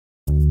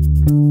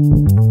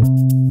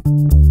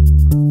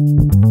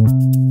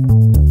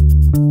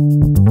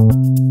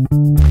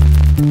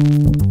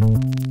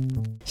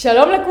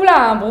שלום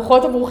לכולם,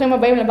 ברוכות וברוכים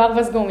הבאים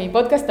לברווזגומי,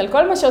 פודקאסט על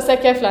כל מה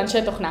שעושה כיף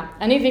לאנשי תוכנה.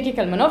 אני ויקי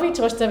קלמנוביץ',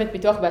 ראש צוות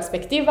פיתוח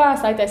באספקטיבה,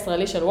 הסייט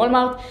הישראלי של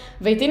וולמארט,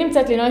 ואיתי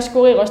נמצאת לינוי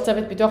שקורי, ראש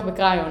צוות פיתוח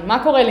בקריון.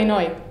 מה קורה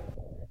לינוי?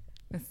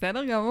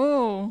 בסדר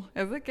גמור,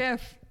 איזה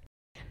כיף.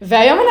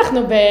 והיום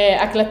אנחנו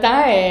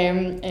בהקלטה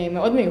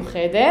מאוד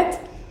מיוחדת.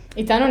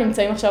 איתנו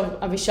נמצאים עכשיו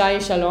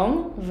אבישי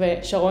שלום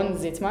ושרון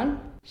זיצמן.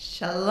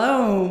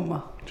 שלום.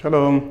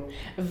 שלום.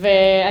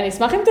 ואני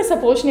אשמח אם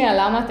תספרו שנייה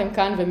למה אתם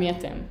כאן ומי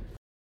אתם.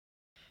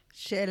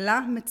 שאלה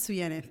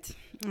מצוינת.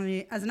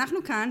 אז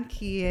אנחנו כאן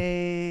כי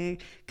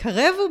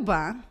קרב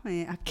ובא,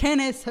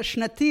 הכנס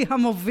השנתי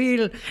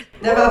המוביל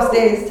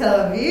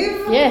DevOpsDaysTLV.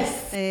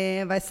 Yes.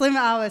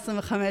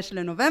 ב-24-25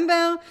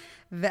 לנובמבר,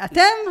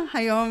 ואתם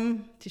היום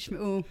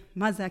תשמעו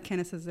מה זה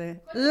הכנס הזה,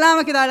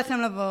 למה כדאי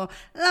לכם לבוא,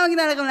 למה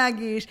כדאי לכם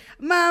להגיש,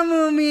 מה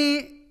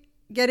מומי,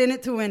 get in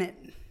it to win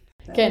it.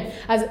 כן,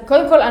 אז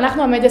קודם כל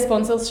אנחנו המדיה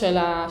ספונסורס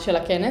של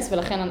הכנס,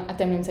 ולכן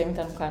אתם נמצאים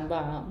איתנו כאן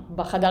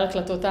בחדר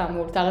הקלטות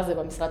המאולתר הזה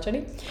במשרד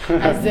שלי.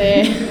 אז,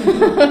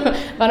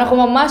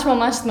 ואנחנו ממש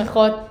ממש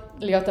שמחות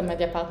להיות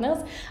המדיה פרטנרס.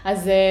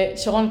 אז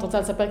שרון, את רוצה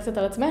לספר קצת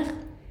על עצמך?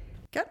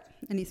 כן,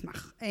 אני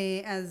אשמח.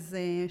 אז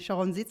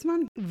שרון זיצמן,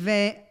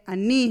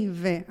 ואני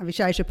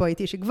ואבישי שפה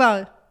איתי,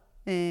 שכבר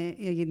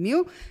יגיד מי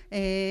הוא,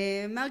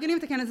 מארגנים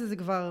את הכנס הזה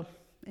כבר,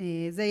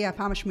 זה יהיה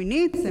הפעם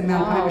השמינית, זה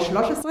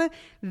מ-2013,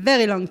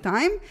 very long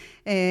time,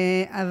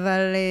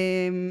 אבל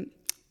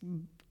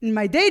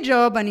my day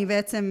job, אני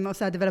בעצם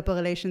עושה Developer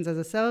Relations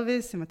as a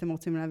Service, אם אתם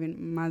רוצים להבין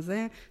מה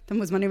זה, אתם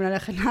מוזמנים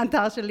ללכת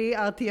לאתר שלי,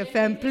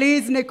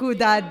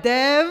 rtfmplease.dev.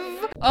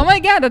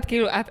 אומייגאד, את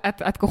כאילו,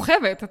 את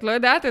כוכבת, את לא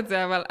יודעת את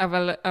זה,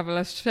 אבל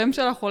השם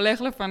שלך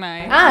הולך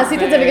לפניי.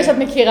 עשית את זה בגלל שאת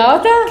מכירה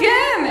אותה?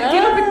 כן,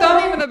 כאילו פתאום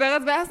היא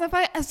מדברת ואז נפל,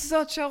 אז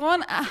זאת שרון,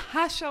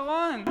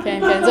 השרון.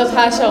 כן, זאת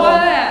השרון.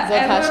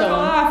 זאת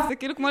השרון. זה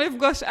כאילו כמו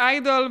לפגוש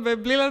איידול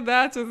בלי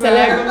לדעת שזה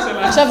האיידול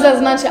שלה. עכשיו זה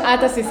הזמן שאת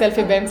תעשי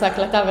סלפי באמצע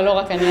הקלטה ולא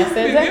רק אני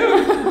אעשה את זה.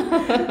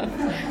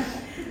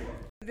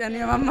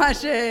 אני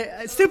ממש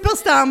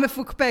סופרסטאר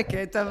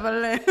מפוקפקת,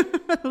 אבל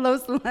לא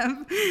סלב,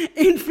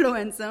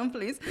 אינפלואנסר,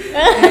 פליז.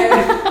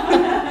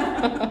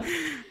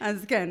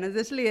 אז כן, אז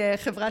יש לי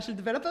חברה של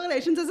Developer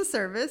Relations as a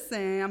Service,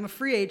 I'm a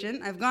free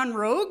agent, I've gone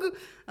rogue,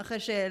 אחרי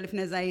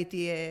שלפני זה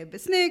הייתי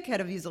בסניק, Head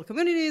of User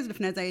Communities,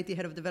 לפני זה הייתי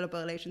Head of Developer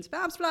Relations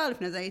באפספלה,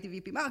 לפני זה הייתי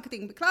VP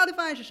Marketing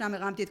בקלאודיפיי, ששם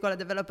הרמתי את כל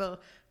ה-Developer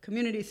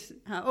Communities,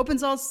 ה-Open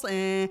Source,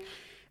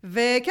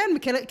 וכן,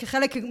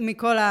 כחלק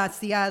מכל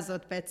העשייה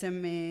הזאת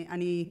בעצם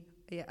אני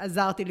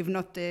עזרתי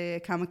לבנות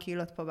כמה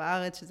קהילות פה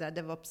בארץ, שזה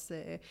ה-DevOps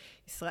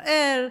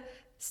ישראל,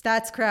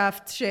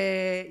 StatsCraft,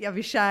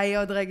 שאבישי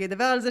עוד רגע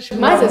ידבר על זה.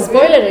 מה זה?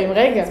 ספוילרים,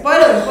 רגע.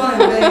 ספוילרים,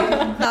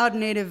 Cloud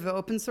Native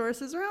ו-Open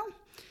Source Israel.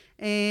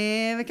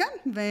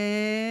 וכן,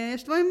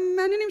 ויש דברים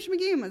מעניינים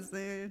שמגיעים, אז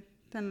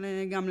תן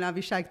גם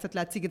לאבישי קצת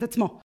להציג את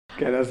עצמו.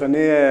 כן, אז אני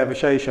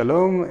אבישי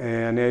שלום,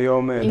 אני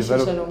היום... איש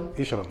שלום.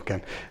 איש שלום, כן.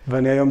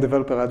 ואני היום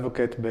Developer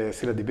Advocate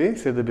ב-SILADB.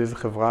 SILADB זה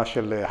חברה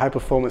של High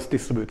Performance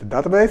Distributed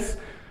Database.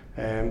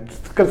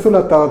 תכנסו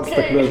לאתר,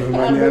 תסתכלו על זה,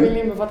 מעניין. הרבה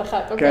מילים בבת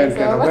אחת, כן,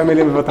 כן, הרבה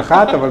מילים בבת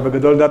אחת, אבל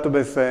בגדול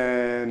דאטאבייס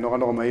נורא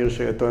מהיר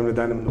שתואם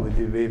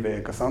ל-DynamoDB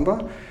וקסנדרה.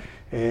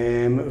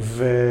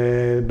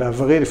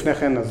 ובעברי לפני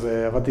כן, אז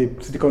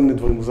עשיתי כל מיני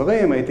דברים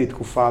מוזרים, הייתי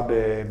תקופה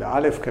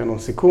באלף, קרן הון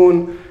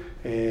סיכון,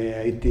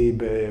 הייתי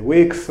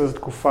בוויקס איזו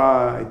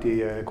תקופה,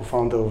 הייתי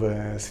co-founder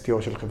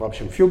ו-CTO של חברה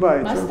בשם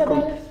Fewbyte. מה עשית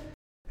באלף?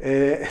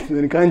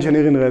 זה נקרא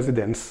Engineering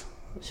Residence.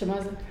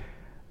 שמה זה?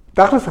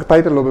 תכלס,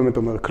 הטייטל לא באמת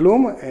אומר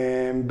כלום.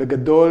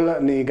 בגדול,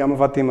 אני גם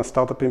עבדתי עם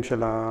הסטארט-אפים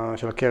של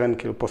הקרן,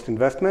 כאילו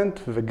פוסט-אינבסטמנט,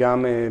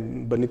 וגם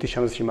בניתי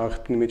שם איזושהי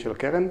מערכת פנימית של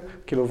הקרן,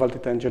 כאילו הובלתי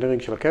את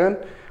האנג'ינירינג של הקרן.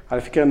 א',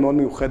 היא קרן מאוד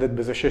מיוחדת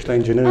בזה שיש לה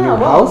אנג'ינירינג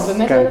אין-האוס.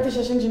 באמת לא ידעתי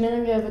שיש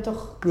אנג'ינירינג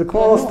בתוך... זה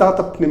כמו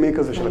סטארט-אפ פנימי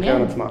כזה של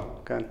הקרן עצמה,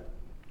 כן.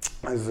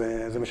 אז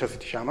זה מה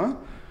שעשיתי שמה.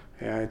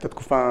 הייתה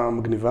תקופה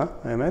מגניבה,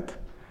 האמת.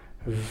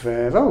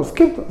 וזהו, אז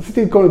כאילו,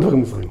 עשיתי כל מיני דברים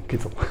מוזרים,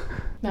 קיצור.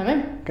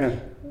 מאמן? כן.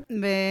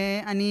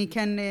 ואני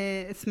כן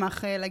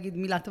אשמח להגיד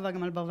מילה טובה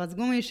גם על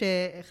ברווזגומי,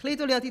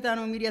 שהחליטו להיות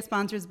איתנו מידיה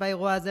ספונסרס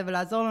באירוע הזה,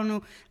 ולעזור לנו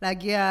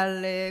להגיע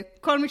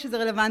לכל מי שזה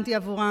רלוונטי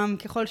עבורם,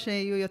 ככל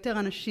שיהיו יותר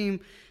אנשים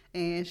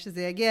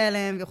שזה יגיע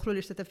אליהם ויוכלו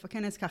להשתתף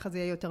בכנס, ככה זה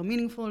יהיה יותר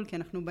meaningful, כי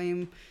אנחנו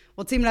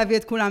רוצים להביא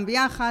את כולם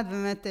ביחד,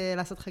 ובאמת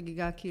לעשות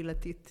חגיגה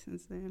קהילתית.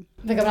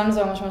 וגם לנו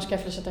זה ממש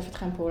כיף לשתף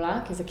אתכם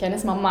פעולה, כי זה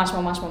כנס ממש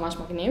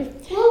מגניב.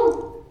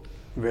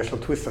 ויש לו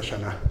טוויסט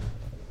השנה.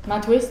 מה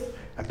הטוויסט?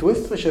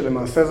 הטוויסט זה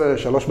שלמעשה זה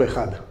 3 ב-1.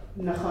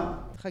 נכון.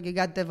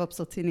 חגיגת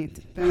DevOps רצינית.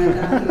 באמת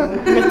אנחנו...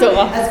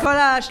 מטורף. אז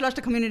כל שלושת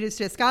הקומיוניטיז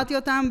שהזכרתי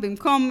אותם,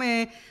 במקום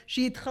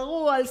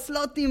שיתחרו על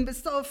סלוטים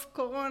בסוף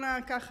קורונה,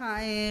 ככה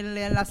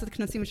לעשות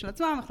כנסים של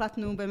עצמם,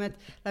 החלטנו באמת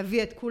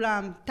להביא את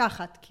כולם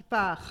תחת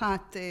כיפה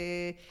אחת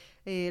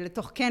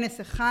לתוך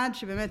כנס אחד,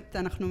 שבאמת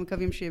אנחנו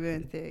מקווים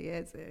שבאמת יהיה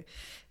איזה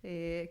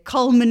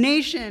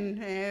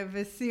culmination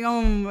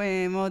וסיום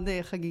מאוד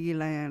חגיגי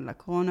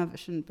לקורונה,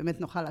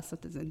 ושבאמת נוכל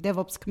לעשות איזה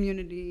DevOps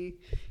community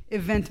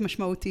event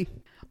משמעותי.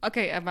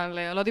 אוקיי, אבל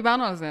לא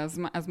דיברנו על זה,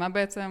 אז מה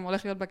בעצם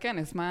הולך להיות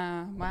בכנס?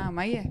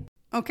 מה יהיה?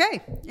 אוקיי,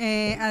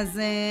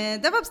 אז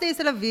DevOps Days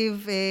תל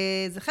אביב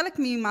זה חלק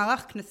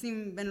ממערך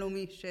כנסים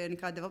בינלאומי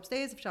שנקרא DevOps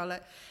Days, אפשר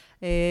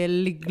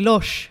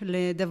לגלוש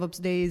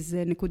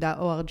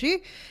ל-devopsdays.org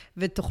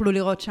ותוכלו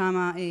לראות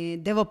שם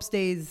DevOps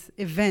Days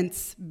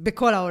events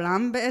בכל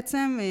העולם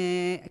בעצם.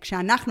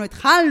 כשאנחנו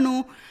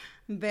התחלנו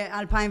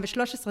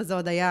ב-2013 זה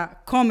עוד היה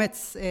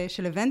קומץ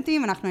של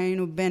איבנטים, אנחנו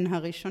היינו בין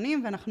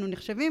הראשונים ואנחנו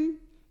נחשבים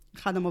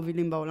אחד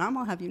המובילים בעולם,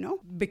 I'll have you know.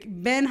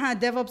 בין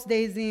ה-DevOps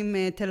Days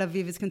תל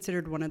אביב is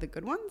considered one of the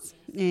good ones.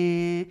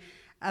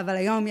 אבל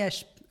היום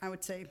יש, I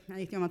would say,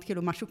 הייתי אומרת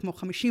כאילו משהו כמו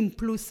 50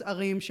 פלוס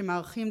ערים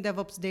שמערכים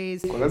DevOps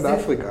Days. כולל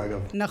באפריקה אגב.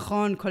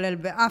 נכון, כולל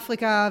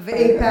באפריקה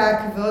ואייפאק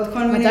ועוד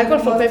כל מיני... מתי כל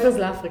for papers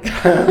לאפריקה?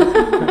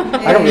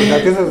 אגב,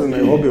 לדעתי זה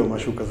ניירובי או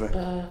משהו כזה.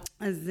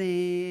 אז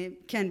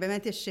כן,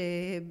 באמת יש,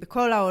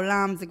 בכל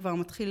העולם זה כבר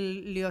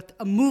מתחיל להיות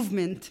a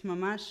movement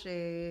ממש,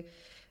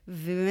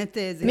 ובאמת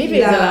זה... מי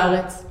הביא את זה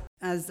לארץ?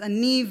 אז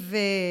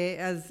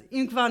אז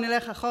אם כבר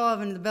נלך אחורה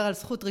ונדבר על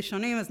זכות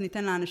ראשונים, אז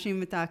ניתן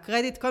לאנשים את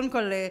הקרדיט. קודם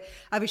כל,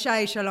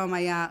 אבישי שלום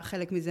היה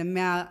חלק מזה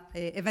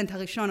מהאבנט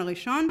הראשון.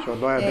 שעוד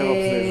לא היה DevOps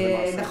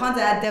למעשה. נכון,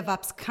 זה היה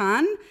DevOps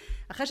כאן.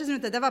 אחרי שעשינו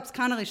את ה-DevOps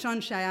כאן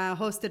הראשון שהיה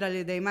hosted על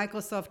ידי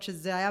מייקרוסופט,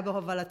 שזה היה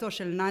בהובלתו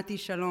של נתי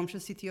שלום, של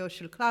CTO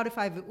של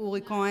Cloudify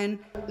ואורי כהן.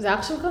 זה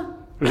אח שלך?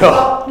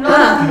 לא.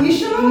 נתי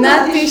שלום?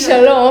 נתי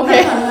שלום,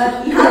 אוקיי.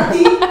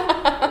 נתי.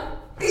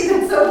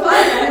 It's so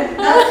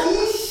fun.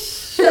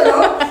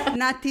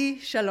 נתי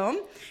שלום,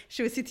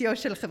 שהוא CTO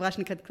של חברה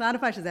שנקראת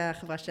Cloudify, שזו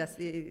החברה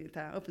שעשיתי את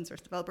ה-Open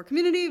Source Developer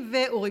Community,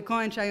 ואורי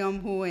כהן שהיום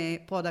הוא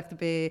פרודקט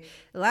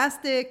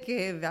באלסטיק,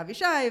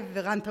 ואבישי,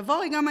 ורן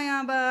תבורי גם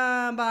היה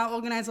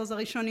באורגנייזרס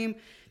הראשונים.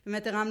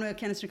 באמת הרמנו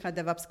כנס שנקרא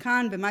DevOps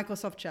כאן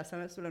במייקרוסופט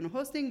שעשו לנו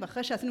הוסטינג,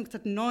 ואחרי שעשינו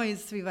קצת נויז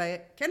סביב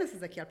הכנס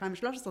הזה, כי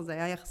 2013 זה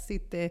היה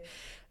יחסית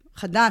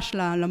חדש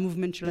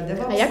למובמנט של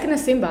ה-DevOps. היה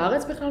כנסים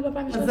בארץ בכלל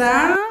ב-2013? זה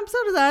היה,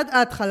 בסדר, זה היה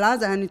ההתחלה,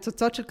 זה היה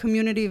ניצוצות של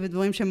קומיוניטי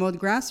ודברים שהם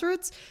מאוד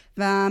grassroots,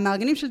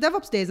 והמארגנים של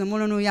DevOps Days אמרו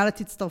לנו, יאללה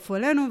תצטרפו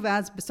אלינו,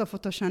 ואז בסוף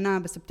אותו שנה,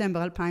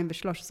 בספטמבר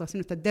 2013,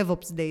 עשינו את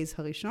ה-DevOps Days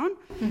הראשון,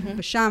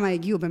 ושם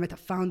הגיעו באמת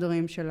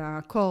הפאונדרים של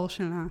הקור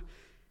של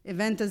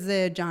האבנט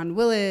הזה, ג'ון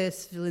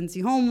וויליס,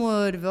 לינזי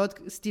הומווד, ועוד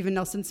סטיבן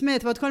נלסון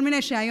סמית, ועוד כל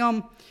מיני שהיום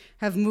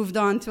have moved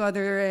on to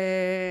other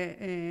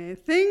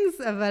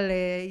things, אבל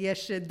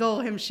יש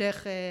דור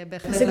המשך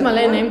בהחלט. עשית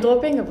מלא name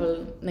dropping,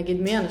 אבל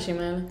נגיד מי האנשים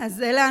האלה?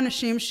 אז אלה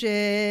האנשים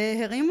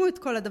שהרימו את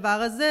כל הדבר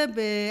הזה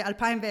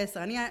ב-2010.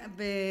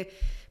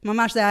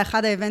 ממש זה היה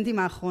אחד האבנטים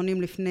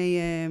האחרונים לפני,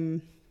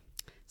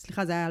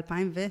 סליחה, זה היה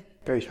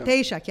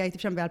 2009, כי הייתי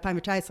שם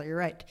ב-2019,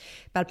 you're right.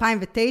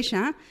 ב-2009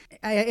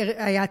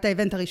 היה את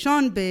האבנט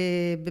הראשון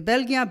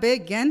בבלגיה,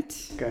 בגנט.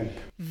 כן.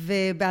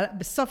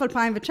 ובסוף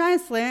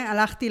 2019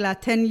 הלכתי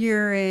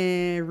ל-10-year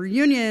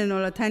reunion או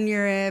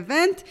ל-10-year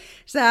event,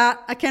 שזה היה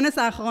הכנס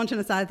האחרון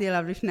שנסעתי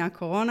אליו לפני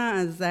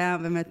הקורונה, אז זה היה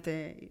באמת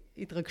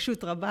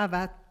התרגשות רבה,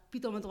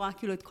 ופתאום את רואה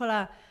כאילו את כל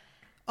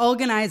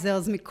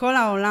ה-organizers מכל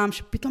העולם,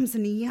 שפתאום זה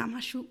נהיה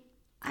משהו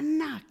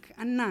ענק,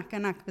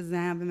 וזה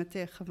היה באמת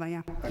חוויה.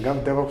 אגב,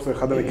 DevOps זה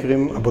אחד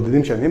המקרים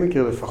הבודדים שאני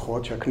מכיר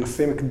לפחות,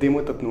 שהכנסים הקדימו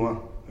את התנועה,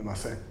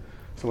 למעשה.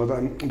 זאת אומרת,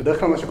 בדרך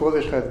כלל מה שקורה זה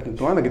יש לך את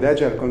התנועה, נגיד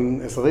אג'ייל, כל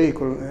SRE,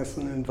 כל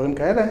דברים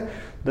כאלה,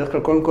 בדרך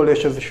כלל קודם כל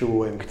יש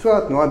איזשהו מקצוע,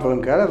 תנועה,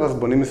 דברים כאלה, ואז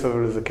בונים מסביב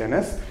לזה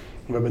כנס,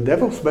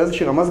 ובדאב-אופס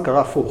באיזושהי רמה זה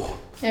קרה הפוך.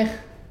 איך?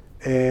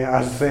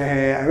 אז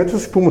האמת זה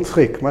סיפור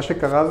מצחיק, מה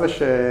שקרה זה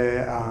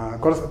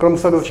שכל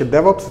המושג הזה של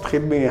DevOps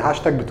התחיל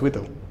מהשטג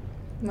בטוויטר.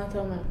 מה אתה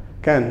אומר?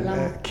 כן,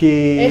 למה?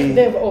 כי...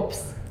 איך DevOps?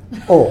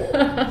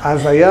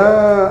 אז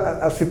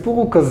הסיפור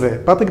הוא כזה,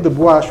 פטריק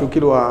דבואה, שהוא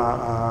כאילו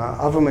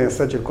האב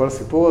המייסד של כל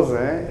הסיפור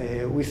הזה,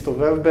 הוא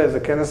הסתובב באיזה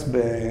כנס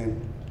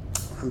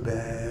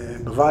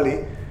בוואלי,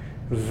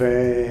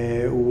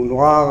 והוא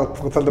נורא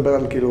רצה לדבר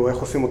על כאילו איך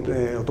עושים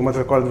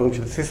אוטומציה לכל הדברים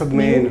של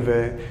סיסאדמין,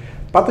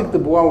 ופטריק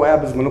דבואה הוא היה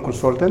בזמנו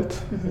קונסולטנט,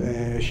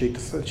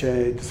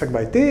 שהתעסק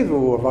ב-IT,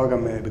 והוא עבר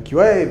גם ב-QA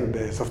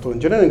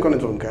וב-Software Engineering, כל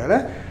מיני דברים כאלה,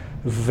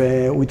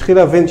 והוא התחיל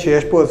להבין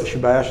שיש פה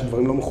איזושהי בעיה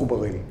שדברים לא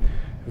מחוברים.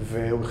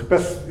 והוא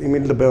חיפש עם מי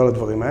לדבר על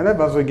הדברים האלה,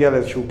 ואז הוא הגיע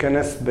לאיזשהו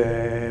כנס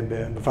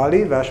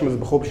בוואלי, והיה שם איזה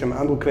בחור בשם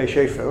אנדרו קליי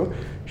שייפר,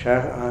 שהיה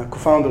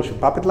ה-co-founder של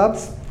Puppet Labs,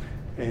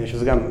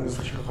 שזה גם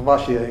איזושהי חברה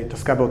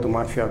שהתעסקה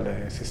באוטומציה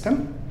לסיסטם,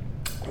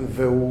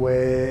 והוא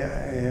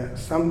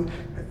שם,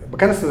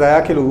 בכנס הזה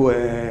היה כאילו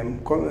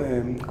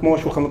כמו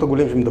שולחנות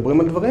עגולים שמדברים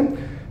על דברים,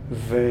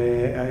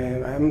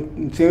 והם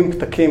מציעים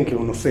פתקים,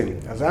 כאילו נושאים.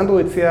 אז אנדרו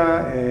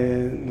הציע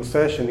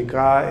נושא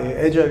שנקרא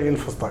Agile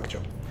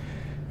Infrastructure.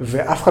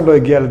 ואף אחד לא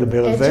הגיע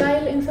לדבר על זה.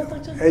 Agile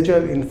Infrastructure?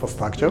 Agile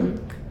Infrastructure.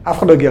 אף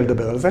אחד לא הגיע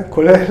לדבר על זה,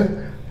 כולל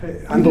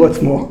אנדרו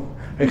עצמו.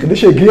 היחידי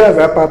שהגיע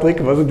זה היה פטריק,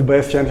 ואז הוא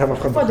התבאס שאין שם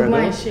אף אחד בחדר.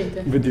 דוגמה אישית.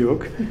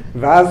 בדיוק.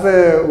 ואז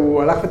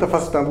הוא הלך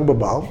ותפס את אנדרו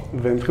בבר,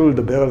 והם התחילו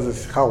לדבר על זה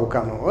שיחה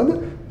ארוכה מאוד.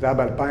 זה היה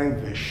ב-2007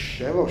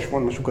 או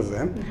 2008, משהו כזה.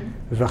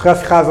 ואחרי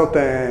השיחה הזאת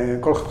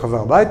כל אחד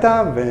חזר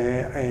הביתה,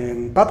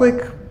 ופטריק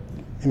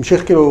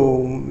המשיך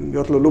כאילו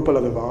להיות לו לופ על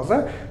הדבר הזה,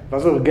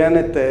 ואז הוא ארגן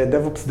את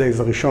DevOps Days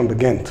הראשון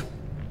בגנט.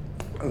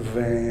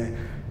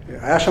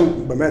 היה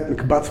שם באמת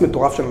מקבץ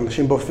מטורף של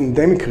אנשים באופן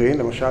די מקרי,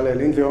 למשל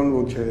לינזי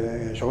אונווד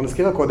ששרון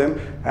הזכירה קודם,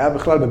 היה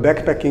בכלל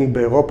בבקפקינג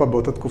באירופה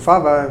באותה תקופה,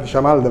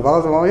 ושמע על הדבר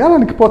הזה, ואמר, יאללה,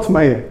 נקפוץ,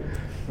 מה יהיה?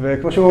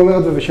 וכמו שהוא אומר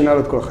את זה, ושינה לו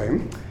את כל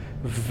החיים.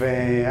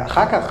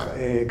 ואחר כך,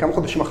 כמה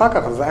חודשים אחר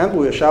כך, אז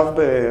אנדרו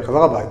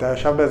חזר הביתה,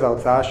 ישב באיזו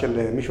הרצאה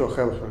של מישהו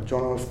אחר, של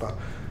ג'ון אולספה,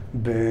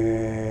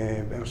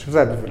 אני חושב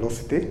שזה היה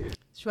בוולוסיטי.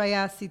 שהוא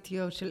היה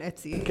ה-CTO של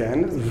אצי. כן,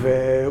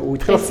 והוא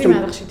התחיל לעשות אצי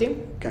מהתכשיטים?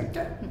 כן.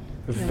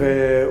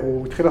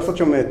 והוא התחיל לעשות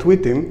שם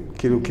טוויטים,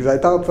 כאילו, כי זו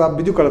הייתה הרצאה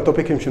בדיוק על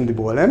הטופיקים שהם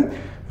דיברו עליהם,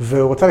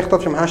 והוא רצה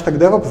לכתוב שם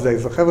השטג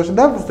DevOpsDays, החבר'ה של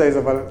DevOpsDays,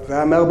 אבל זה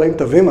היה 140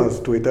 תווים אז,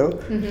 טוויטר,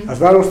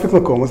 אז לא היה לו מספיק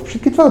מקום, אז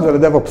פשוט קיצר את זה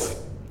ל-DevOps.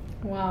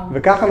 וואו.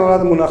 וככה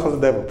נולד המונח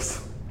הזה DevOps.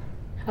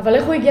 אבל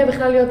איך הוא הגיע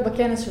בכלל להיות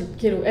בכנס של,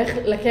 כאילו, איך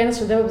לכנס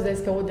של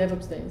DevOpsDays קראו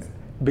DevOpsDays?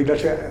 בגלל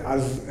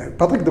אז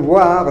פטריק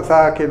דבואה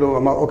רצה, כאילו,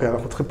 אמר, אוקיי,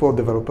 אנחנו צריכים פה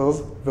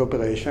Developers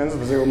ו-Operations,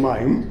 וזה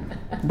יומיים,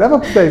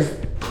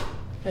 DevOpsDays.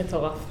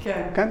 מטורף.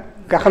 כן. כן,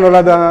 ככה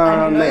נולד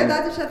אני לא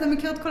ידעתי שאתה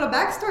מכיר את כל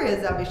הבאקסטורי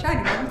הזה, אבישי, אני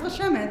מאוד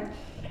מתרשמת.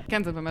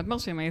 כן, זה באמת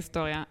מרשים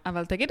ההיסטוריה.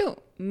 אבל תגידו,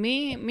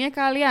 מי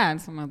הקהל יעד?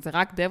 זאת אומרת, זה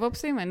רק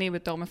דב-אופסים? אני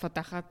בתור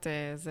מפתחת,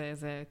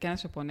 זה כנס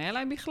שפונה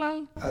אליי בכלל?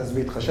 אז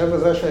בהתחשב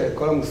בזה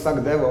שכל המושג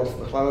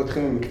DevOps בכלל לא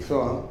התחיל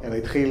ממקצוע, אלא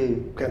התחיל,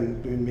 כן,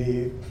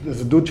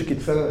 מאיזה דוד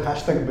שקיצר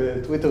השטג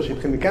בטוויטר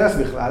שהתחיל מכנס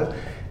בכלל,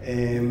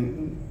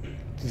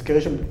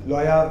 תזכרי שלא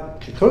היה,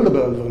 כשהתחילו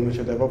לדבר על דברים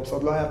של DevOps,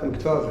 עוד לא היה את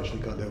המקצוע הזה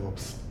שנקרא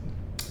DevOps.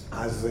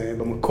 אז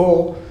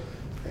במקור,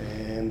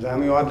 זה היה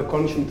מיועד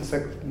לכל מי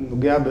שמתעסק,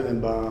 נוגע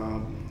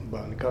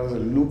נקרא לזה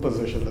לופ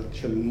הזה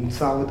של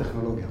מוצר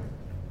וטכנולוגיה.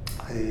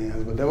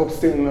 אז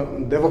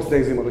ב-DevOps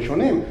Days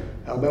הראשונים,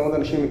 הרבה מאוד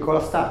אנשים מכל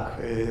הסטאק,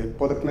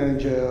 Product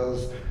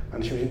Managers,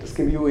 אנשים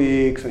שמתעסקים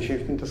UX, אנשים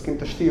שמתעסקים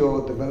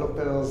תשתיות,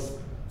 Developers.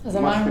 אז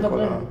על מה הם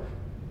מדברים?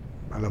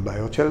 על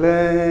הבעיות של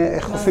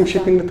איך עושים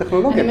שיפינג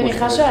לטכנולוגיה. אני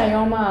מניחה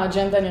שהיום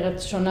האג'נדה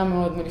נראית שונה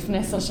מאוד מלפני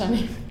 10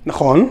 שנים.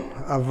 נכון,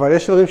 אבל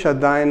יש דברים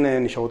שעדיין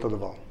נשארו את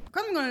הדבר.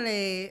 קודם כל,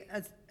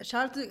 אז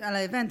שאלת על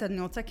האיבנט,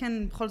 אני רוצה כן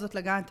בכל זאת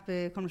לגעת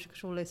בכל מה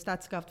שקשור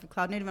לסטאטסקראפט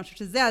ו-Cloud Native, אני חושבת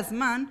שזה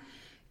הזמן,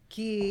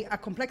 כי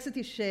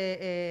הקומפלקסיטי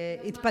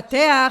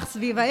שהתפתח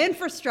סביב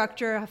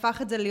האינפרסטרקצ'ר,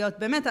 הפך את זה להיות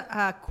באמת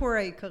הקור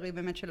העיקרי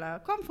באמת של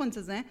הקונפרנס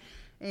הזה,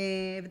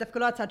 ודווקא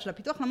לא הצד של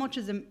הפיתוח, למרות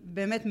שזה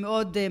באמת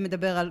מאוד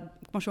מדבר על,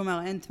 כמו שאומר,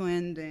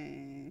 end-to-end,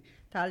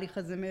 תהליך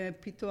הזה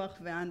מפיתוח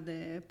ועד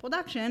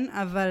פרודקשן,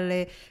 אבל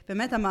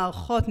באמת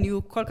המערכות נהיו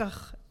כל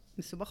כך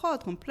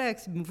מסובכות,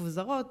 קומפלקס,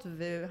 מבוזרות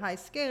והי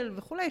סקייל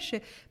וכולי,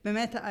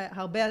 שבאמת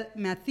הרבה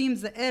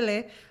מהתימס האלה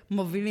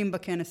מובילים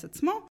בכנס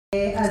עצמו.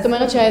 זאת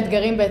אומרת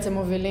שהאתגרים בעצם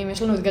מובילים,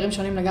 יש לנו אתגרים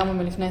שונים לגמרי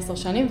מלפני 10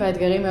 שנים,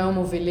 והאתגרים היום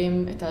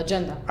מובילים את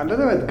האג'נדה. אני לא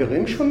יודע אם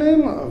האתגרים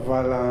שונים,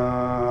 אבל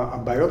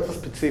הבעיות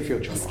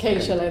הספציפיות שונות.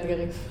 הסקייל של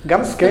האתגרים.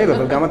 גם סקייל,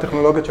 אבל גם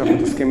הטכנולוגיות שאנחנו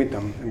מתעסקים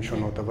איתן הן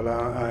שונות, אבל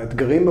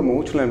האתגרים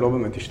במהות שלהם לא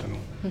באמת השתנו.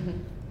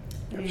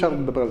 אפשר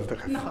לדבר על זה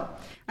תכף. נכון.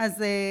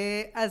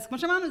 אז כמו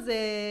שאמרנו,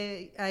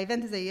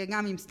 האיבנט הזה יהיה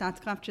גם עם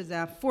סטאטסקראפט, שזה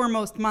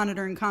ה-foremost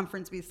monitoring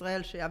conference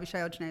בישראל,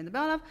 שאבישי עוד שניה ידבר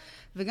עליו,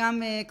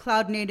 וגם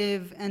Cloud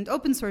Native and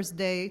Open Source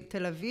Day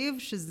תל אביב,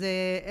 שזה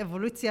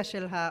אבולוציה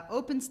של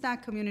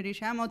ה-OpenStack community,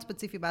 שהיה מאוד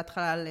ספציפי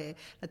בהתחלה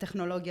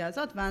לטכנולוגיה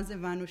הזאת, ואז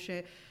הבנו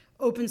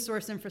ש-Open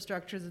Source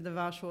Infrastructure זה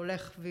דבר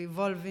שהולך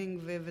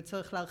ו-evolving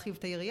וצריך להרחיב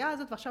את היריעה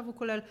הזאת, ועכשיו הוא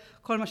כולל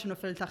כל מה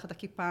שנופל תחת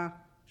הכיפה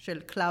של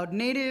Cloud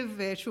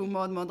Native, שהוא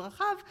מאוד מאוד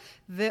רחב,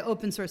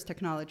 ו-Open Source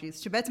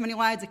Technologies, שבעצם אני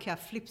רואה את זה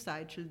כהפליפ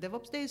סייד של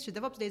DevOps Days,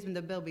 ש-DevOps Days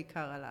מדבר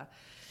בעיקר על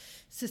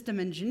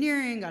ה-System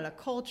Engineering, על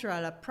ה-Culture,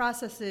 על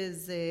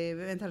ה-Processes,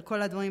 באמת על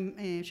כל הדברים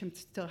שהם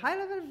יותר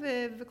high-level,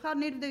 ו-Cloud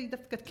Native Day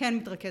דווקא כן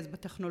מתרכז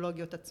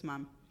בטכנולוגיות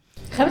עצמם.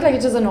 חייבת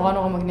להגיד שזה נורא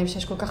נורא מגניב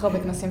שיש כל כך הרבה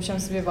כנסים שם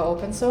סביב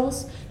ה-Open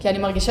Source, כי אני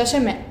מרגישה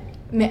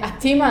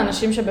שמעטים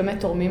האנשים שבאמת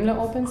תורמים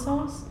ל-Open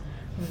Source,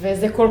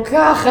 וזה כל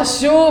כך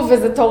חשוב,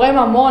 וזה תורם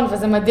המון,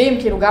 וזה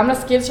מדהים, כאילו גם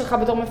לסקיל שלך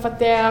בתור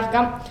מפתח,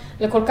 גם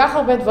לכל כך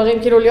הרבה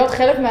דברים, כאילו להיות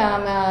חלק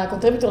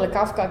מהקונטריביוטור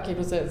לקפקא,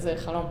 כאילו זה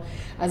חלום.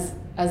 אז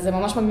זה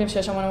ממש מגניב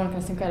שיש המון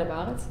כנסים כאלה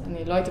בארץ,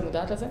 אני לא הייתי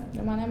מודעת לזה,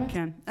 למען האמת.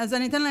 כן, אז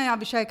אני אתן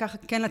לאבישי ככה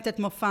כן לתת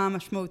מופע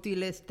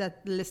משמעותי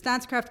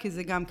לסטאטסקראפט, כי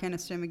זה גם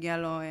כנס שמגיע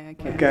לו.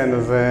 כן,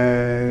 אז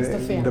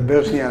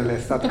נדבר שנייה על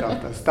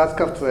סטאטסקראפט.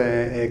 סטאטסקראפט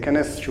זה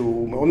כנס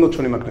שהוא מאוד מאוד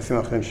שונה מהכנסים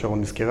האחרים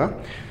ששרון נזכירה.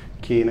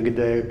 כי נגיד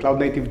Cloud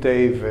Native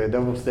Day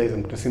ו-DevOps Days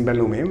הם כנסים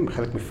בינלאומיים,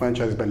 חלק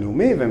מפרנצ'ייז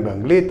בינלאומי והם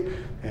באנגלית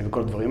וכל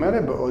הדברים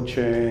האלה, בעוד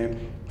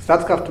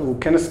שסטאטסקראפט הוא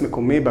כנס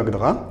מקומי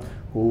בהגדרה,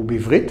 הוא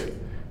בעברית,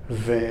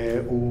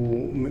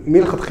 והוא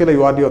מלכתחילה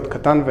יועד להיות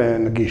קטן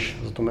ונגיש.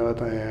 זאת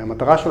אומרת,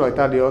 המטרה שלו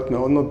הייתה להיות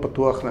מאוד מאוד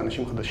פתוח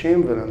לאנשים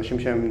חדשים ולאנשים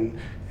שהם,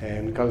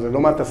 נקרא לזה, לא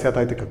מהתעשיית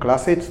הייטק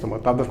הקלאסית, זאת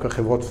אומרת, לאו דווקא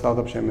חברות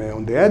סטארט-אפ שהם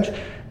on the edge,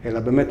 אלא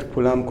באמת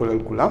כולם כולל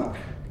כולם.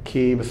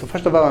 כי בסופו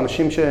של דבר,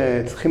 האנשים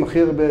שצריכים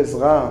הכי הרבה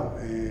עזרה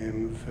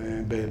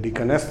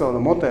להיכנס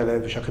לעולמות האלה,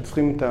 ושהכי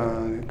צריכים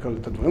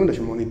את הדברים האלה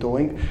של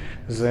מוניטורינג,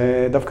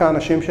 זה דווקא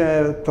האנשים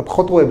שאתה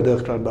פחות רואה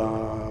בדרך כלל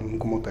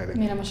במקומות האלה.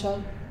 מי למשל?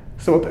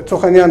 זאת אומרת,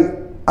 לצורך העניין,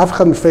 אף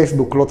אחד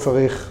מפייסבוק לא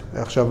צריך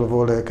עכשיו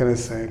לבוא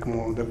לכנס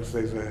כמו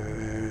DevOpsDays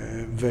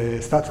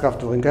וסטאטסקראפט,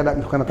 דברים כאלה,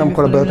 מבחינתם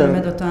כל הבעיות האלה. הם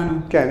יכולים ללמד אותנו.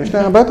 כן, יש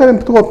להם הבעיות האלה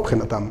פתורות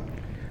מבחינתם.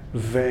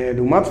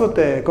 ולעומת זאת,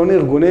 כל מיני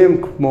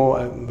ארגונים כמו,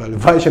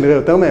 והלוואי שנראה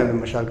יותר מהם,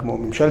 למשל, כמו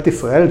ממשלת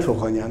ישראל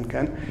לצורך העניין,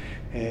 כן?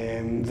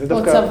 זה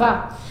דווקא... או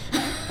צבא.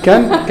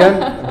 כן,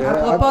 כן.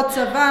 אפרופו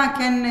צבא,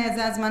 כן,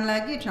 זה הזמן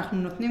להגיד שאנחנו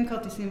נותנים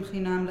כרטיסים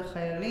חינם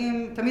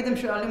לחיילים. תמיד הם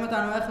שואלים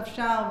אותנו איך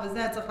אפשר,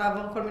 וזה צריך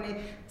לעבור כל מיני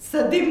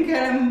צדים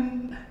כאלה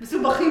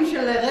מסובכים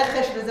של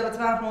רכש, וזה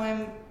בצבא אנחנו אומרים,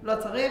 לא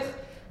צריך.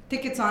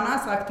 טיקטס on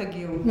us, רק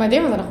תגיעו.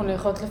 מדהים, אז אנחנו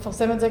יכולות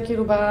לפרסם את זה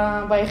כאילו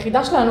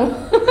ביחידה שלנו.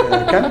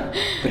 כן,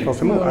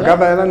 תפרסמו.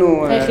 אגב, היה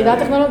לנו... היחידה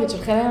הטכנולוגית של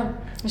חיל הים.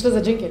 יש לזה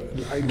ג'ינקל.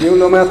 הגיעו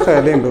לא מעט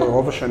חיילים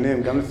ברוב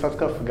השנים, גם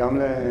לסטאטסקראפט וגם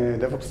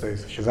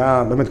ל-DevOpsDays, שזה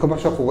באמת, כל פעם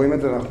שאנחנו רואים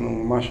את זה, אנחנו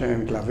ממש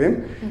מתלהבים.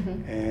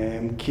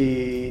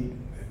 כי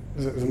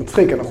זה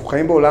מצחיק, אנחנו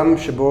חיים בעולם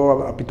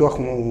שבו הפיתוח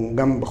הוא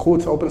גם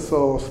בחוץ, אופן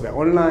סורס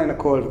ואונליין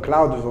הכל,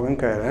 וקלאוד ודברים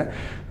כאלה,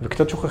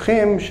 וקצת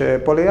שוכחים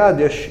שפה ליד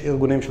יש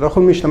ארגונים שלא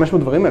יכולים להשתמש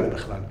בדברים האלה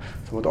בכלל.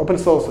 זאת אומרת, אופן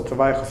סורס,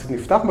 הצבא יחסית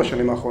נפתח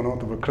בשנים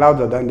האחרונות, אבל קלאוד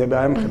זה עדיין די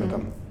בעיה מבחינתם.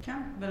 כן,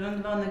 ולא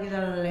נדבר נגיד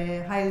על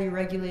highly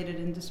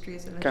regulated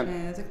industries, אלא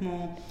שזה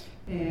כמו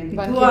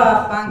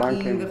ביטוח,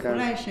 בנקים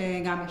וכולי,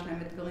 שגם יש להם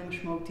אתגרים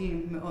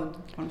משמעותיים מאוד,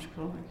 כל מה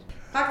שקורה.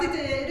 פרקטית,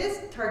 it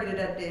is targeted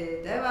at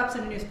the DevOps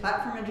engineers,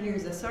 platform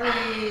engineers,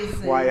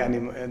 SREs. וואי, אני...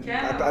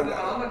 כן, אבל זה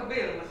לא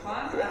מקביל, נכון?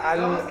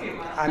 אני לא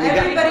מסכימה.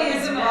 Everybody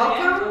is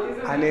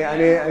welcome.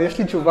 יש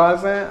לי תשובה על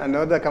זה, אני לא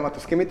יודע כמה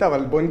תסכים איתה,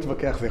 אבל בואי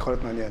נתווכח, זה יכול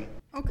להיות מעניין.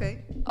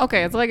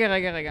 אוקיי. אז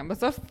רגע.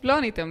 בסוף לא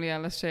עניתם לי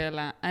על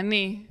השאלה.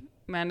 אני,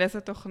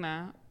 מהנדסת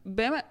תוכנה,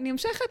 באמת,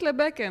 נמשכת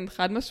לבקאנד,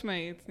 חד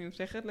משמעית,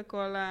 נמשכת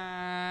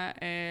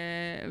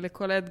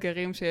לכל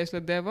האתגרים שיש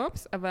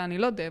לדאב-אופס, אבל אני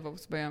לא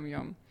דאב-אופס ביום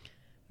יום.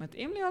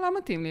 מתאים לי או לא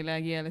מתאים לי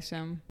להגיע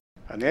לשם?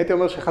 אני הייתי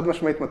אומר שחד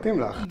משמעית מתאים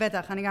לך.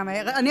 בטח, אני גם...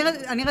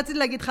 אני רציתי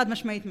להגיד חד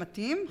משמעית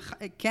מתאים,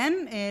 כן,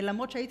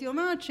 למרות שהייתי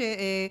אומרת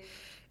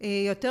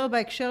שיותר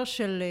בהקשר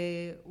של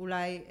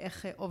אולי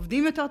איך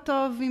עובדים יותר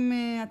טוב עם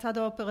הצד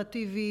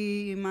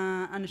האופרטיבי, עם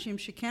האנשים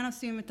שכן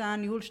עושים את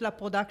הניהול של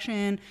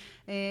הפרודקשן,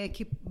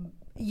 כי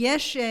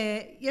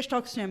יש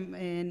טוקס שהם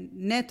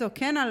נטו,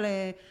 כן,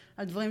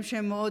 על דברים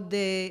שהם מאוד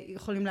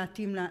יכולים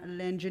להתאים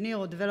לאנג'יניר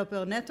או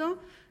דבלופר נטו.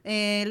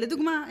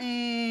 לדוגמה,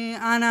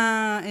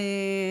 אנה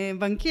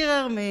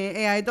בנקירר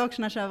מ-AI Doc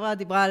שנה שעברה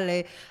דיברה על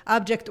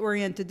Object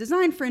Oriented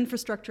Design for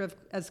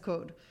Infrastructure as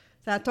Code.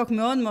 זה היה טוק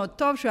מאוד מאוד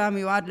טוב שהוא היה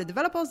מיועד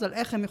לדבלופרס על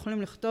איך הם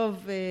יכולים לכתוב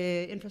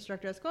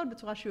Infrastructure as Code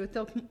בצורה שהוא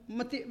יותר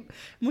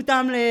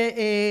מותאם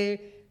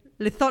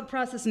ל-thought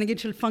process, נגיד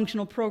של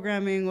functional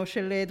programming, או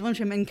של דברים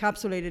שהם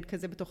encapsulated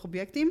כזה בתוך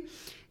אובייקטים,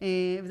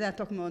 וזה היה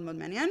טוק מאוד מאוד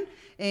מעניין.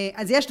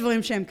 אז יש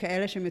דברים שהם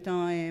כאלה, שהם יותר,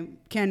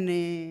 כן,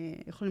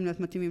 יכולים להיות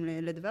מתאימים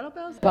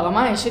לדבלופרס.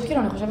 ברמה האישית,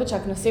 כאילו, אני חושבת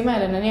שהכנסים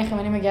האלה, נניח אם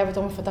אני מגיעה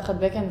בתור מפתחת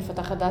backend,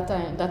 מפתחת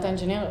דאטה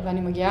אנג'יניר,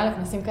 ואני מגיעה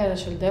לכנסים כאלה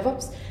של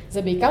DevOps,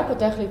 זה בעיקר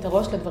פותח לי את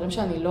הראש לדברים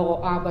שאני לא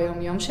רואה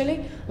ביום יום שלי,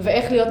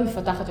 ואיך להיות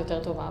מפתחת יותר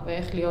טובה,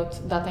 ואיך להיות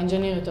דאטה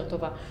אנג'יניר יותר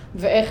טובה,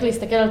 ואיך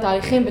להסתכל על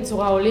תהליכים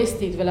בצורה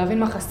הוליסטית, ולהבין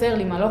מה חסר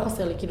לי, מה לא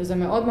חסר לי, כאילו זה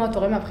מאוד מאוד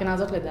תורם מהבחינה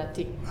הזאת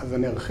לדעתי. אז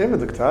אני ארחיב את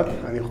זה קצת.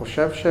 אני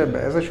חושב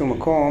שבאיזשהו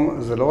מקום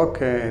זה לא רק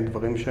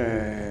דברים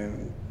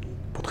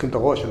שפותחים את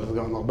הראש, אלא זה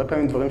גם הרבה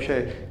פעמים דברים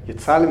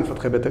שיצא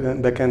למפתחי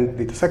בקאנד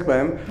להתעסק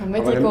בהם.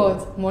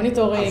 מטריקות,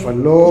 מוניטורינג. אבל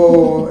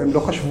הם לא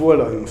חשבו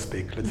עליהם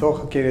מספיק.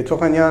 כי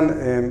לצורך העניין,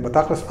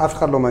 בתכלס אף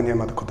אחד לא מעניין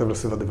מה אתה כותב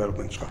לסביב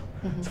הדבלופמנט שלך.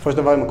 בסופו של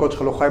דבר, אם הקוד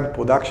שלך לא חי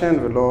בפרודקשן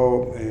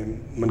ולא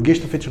מנגיש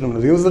את הפיצ'רים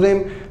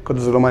ליוזרים, הקוד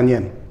הזה לא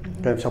מעניין.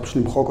 אפשר פשוט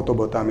למחוק אותו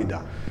באותה מידה.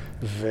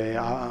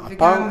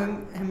 וגם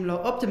הם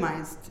לא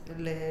optimized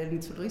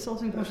לניצול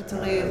ריסורסים כמו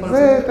שצריך.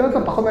 זה, אתה יודע,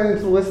 פחות מעניין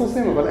ניצול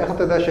ריסורסים, אבל איך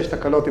אתה יודע שיש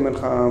תקלות אם אין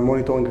לך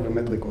מוניטורינג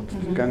ומטריקות?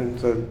 כן,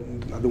 זו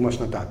הדוגמה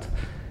שנתת.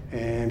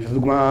 זו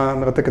דוגמה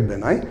מרתקת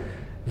בעיניי.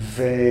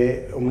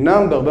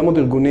 ואומנם בהרבה מאוד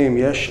ארגונים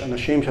יש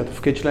אנשים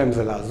שהתפקיד שלהם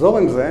זה לעזור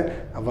עם זה,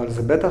 אבל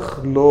זה בטח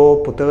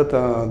לא פותר את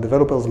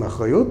ה-developers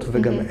מאחריות,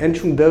 וגם אין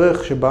שום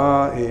דרך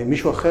שבה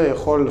מישהו אחר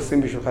יכול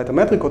לשים בשבילך את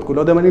המטריקות, כי הוא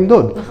לא יודע מה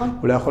למדוד. נכון.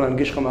 הוא לא יכול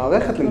להנגיש לך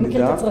מערכת למדידה. הוא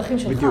מכיר את הצרכים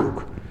שלך.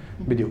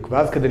 בדיוק.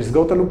 ואז כדי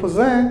לסגור את הלופ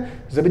הזה,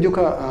 זה בדיוק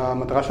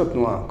המטרה של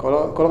התנועה.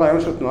 כל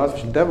הרעיון של התנועה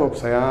ושל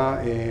DevOps היה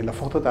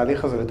להפוך את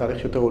התהליך הזה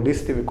לתהליך יותר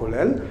הוליסטי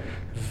וכולל,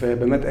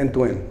 ובאמת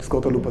end-to-end, לסגור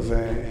את הלופ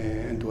הזה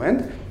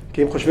end-to-end.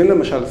 כי אם חושבים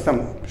למשל, סתם,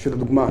 בשביל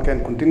הדוגמה, כן,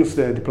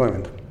 Continuous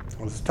Deployment.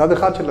 אז צד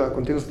אחד של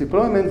ה-Continuous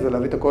Deployment זה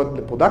להביא את הקוד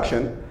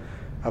לפרודקשן,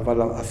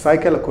 אבל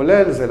הסייקל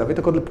הכולל זה להביא את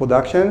הקוד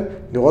לפרודקשן,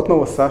 לראות מה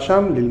הוא עשה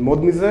שם,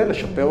 ללמוד מזה,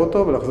 לשפר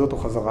אותו ולהחזיר אותו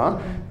חזרה,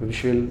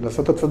 ובשביל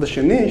לעשות את הצד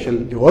השני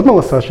של לראות מה הוא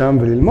עשה שם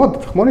וללמוד,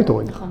 צריך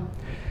מוניטורינג. נכון.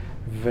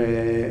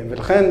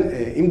 ולכן,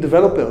 אם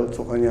דבלופר,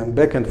 לצורך העניין,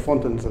 Backend,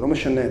 Frontend, זה לא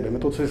משנה,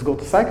 באמת רוצה לסגור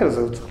את הסייקל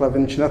הזה, הוא צריך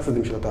להבין את שני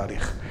הצדדים של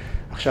התהליך.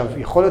 עכשיו,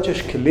 יכול להיות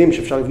שיש כלים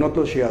שאפשר לבנות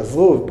לו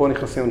שיעזרו, ופה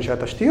נכנסים אנשי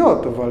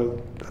התשתיות, אבל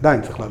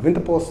עדיין צריך להבין את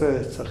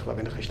הפרוסס, צריך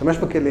להבין איך להשתמש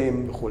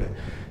בכלים וכו'.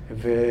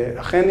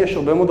 ואכן יש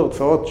הרבה מאוד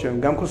הרצאות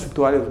שהן גם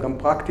קונספטואליות וגם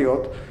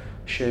פרקטיות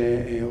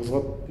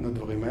שעוזרות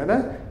לדברים האלה,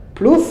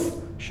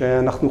 פלוס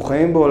שאנחנו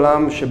חיים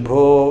בעולם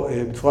שבו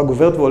בצורה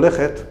גוברת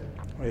והולכת,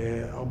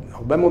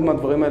 הרבה מאוד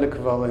מהדברים האלה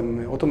כבר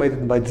הם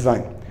automated by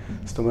design.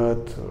 זאת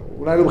אומרת,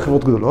 אולי לא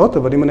בחברות גדולות,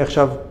 אבל אם אני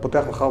עכשיו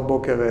פותח מחר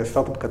בוקר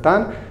סטארט-אפ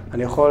קטן,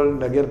 אני יכול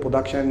להגיע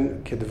לפרודקשן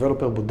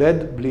כדבלופר בודד,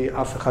 בלי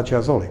אף אחד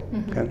שיעזור לי,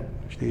 כן?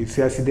 יש לי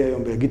CI/CD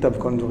היום בגיטאב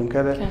וכל מיני דברים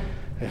כאלה,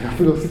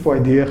 אפילו הוסיפו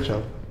IDE עכשיו.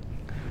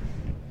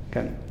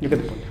 כן, you get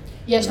the point.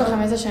 יש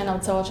לכם איזה שהן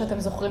הרצאות שאתם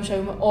זוכרים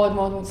שהיו מאוד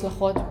מאוד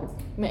מוצלחות,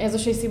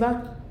 מאיזושהי סיבה?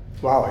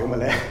 וואו, היו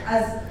מלא.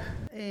 אז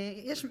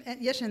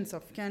יש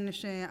אינסוף, כן?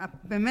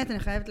 באמת אני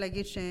חייבת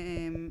להגיד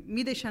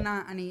שמדי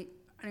שנה אני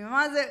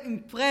ממש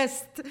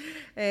אימפרסט,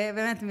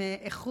 באמת,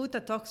 מאיכות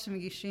הטוקס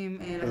שמגישים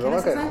לכנס הזה. זה לא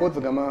רק האיכות,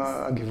 זה גם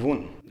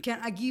הגיוון. כן,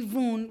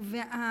 הגיוון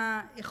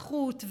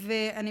והאיכות,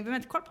 ואני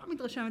באמת כל פעם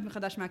מתרשמת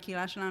מחדש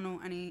מהקהילה שלנו,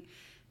 אני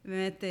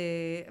באמת,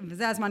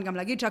 וזה הזמן גם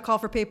להגיד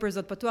שה-call for papers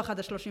עוד פתוח עד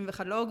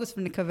ה-31 לאוגוסט,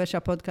 ונקווה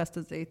שהפודקאסט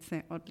הזה יצא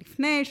עוד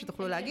לפני,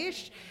 שתוכלו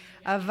להגיש.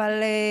 אבל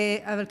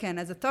כן,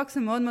 אז הטוקס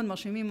הם מאוד מאוד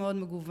מרשימים, מאוד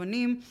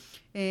מגוונים.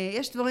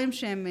 יש דברים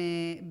שהם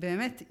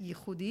באמת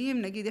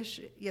ייחודיים, נגיד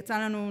יצא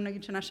לנו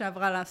נגיד שנה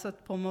שעברה לעשות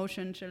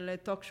פרומושן של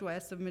טוק שהוא היה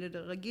סאבמיטד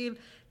רגיל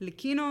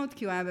לקינוט,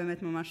 כי הוא היה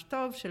באמת ממש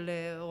טוב, של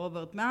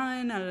רוברט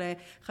ברן, על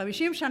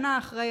 50 שנה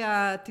אחרי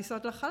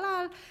הטיסות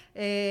לחלל,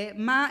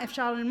 מה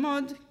אפשר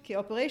ללמוד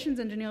כ-Operations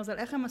Engineers על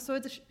איך הם עשו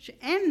את זה,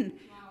 שאין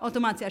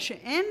אוטומציה,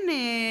 שאין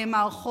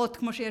מערכות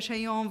כמו שיש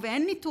היום,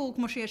 ואין ניטור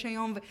כמו שיש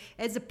היום,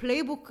 ואיזה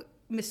פלייבוק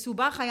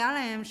מסובך היה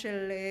להם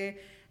של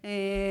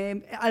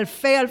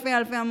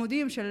אלפי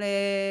עמודים של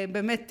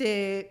באמת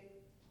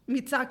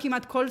מיצה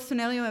כמעט כל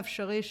סנריו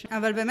אפשרי.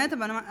 אבל באמת,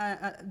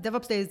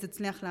 DevOps Days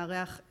הצליח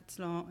לארח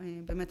אצלו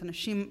באמת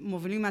אנשים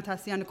מובילים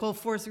מהתעשייה, ניקול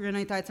פורסגרן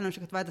הייתה אצלנו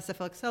שכתבה את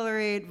הספר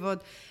Accelerate, ועוד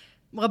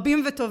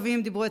רבים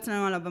וטובים דיברו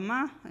אצלנו על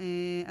הבמה,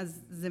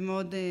 אז זה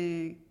מאוד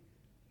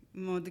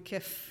מאוד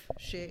כיף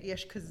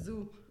שיש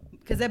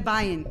כזה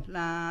ביין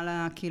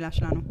לקהילה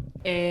שלנו.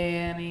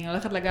 אני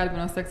הולכת לגעת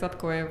בנושא קצת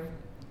כואב,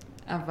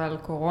 אבל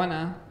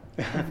קורונה,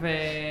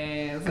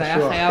 וזה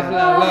היה חייב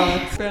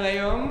לעלות של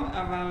היום,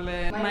 אבל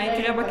מה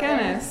יקרה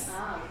בכנס?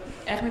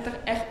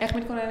 איך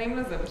מתכוננים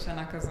לזה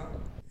בשנה כזו?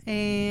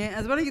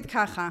 אז בוא נגיד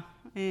ככה,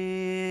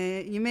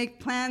 you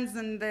make plans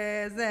and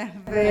זה,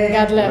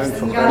 God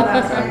laughs.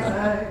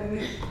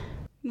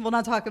 We'll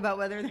not talk about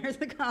whether there's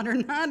a con or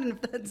not, and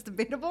if that's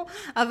debatable.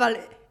 אבל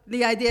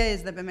the idea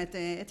is that באמת,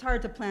 it's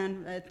hard to plan,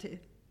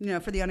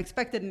 for the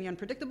unexpected and the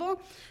unpredictable.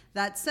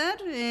 That said,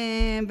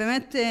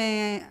 באמת,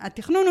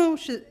 התכנון הוא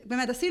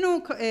שבאמת עשינו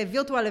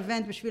virtual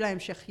event בשביל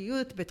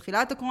ההמשכיות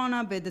בתחילת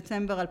הקורונה,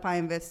 בדצמבר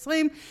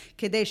 2020,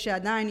 כדי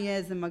שעדיין יהיה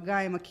איזה מגע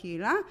עם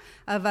הקהילה,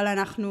 אבל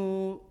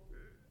אנחנו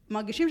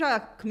מרגישים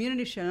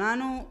שהקומיוניטי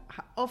שלנו,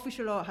 האופי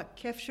שלו,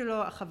 הכיף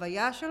שלו,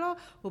 החוויה שלו,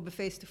 הוא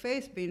בפייס טו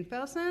פייס, ב-in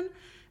person,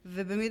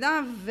 ובמידה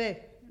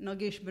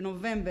ונרגיש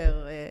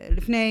בנובמבר,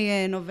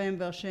 לפני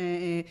נובמבר,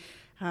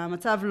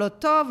 שהמצב לא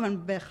טוב,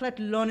 בהחלט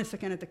לא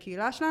נסכן את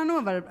הקהילה שלנו,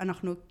 אבל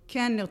אנחנו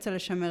כן נרצה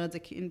לשמר את זה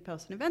כ-in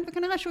person event,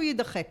 וכנראה שהוא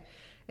יידחה.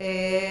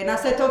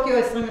 נעשה טוקיו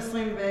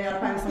 2020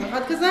 ב-2021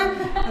 כזה,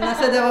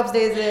 נעשה DevOps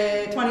Days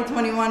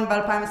 2021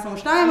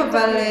 ב-2022,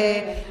 אבל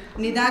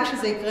נדאג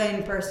שזה יקרה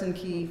in person,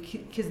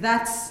 כי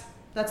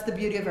that's the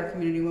beauty of our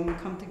community, when we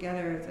come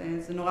together,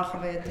 זה נורא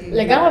חווייתי.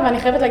 לגמרי, ואני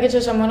חייבת להגיד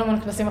שיש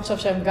המון כנסים עכשיו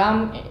שהם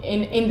גם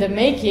in the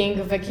making,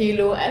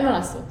 וכאילו אין מה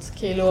לעשות.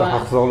 צריך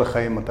לחזור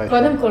לחיים מתישהו.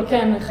 קודם כל,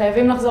 כן,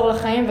 חייבים לחזור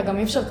לחיים, וגם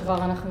אי אפשר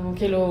כבר, אנחנו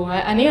כאילו,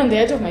 אני on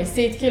the edge of my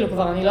seat, כאילו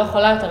כבר אני לא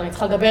יכולה יותר, אני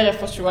צריכה לדבר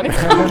איפשהו, אני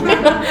צריכה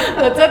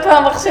לצאת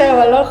מהמחשב,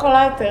 אני לא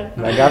יכולה יותר.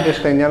 ואגב, יש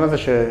את העניין הזה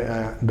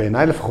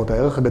שבעיניי לפחות,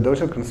 הערך הגדול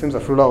של כנסים זה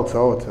אפילו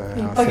להרצאות.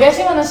 להיפגש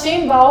עם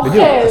אנשים באוכל.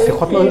 בדיוק,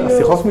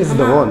 השיחות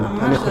מסדרון.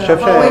 אני חושב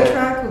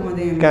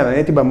כן, אני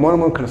הייתי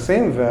בהמון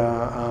כנסים,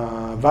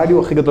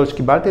 והvalue הכי גדול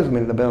שקיבלתי זה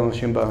מלדבר עם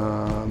אנשים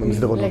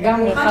במסדרונות.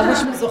 לגמרי.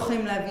 אנחנו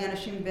זוכים להביא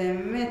אנשים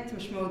באמת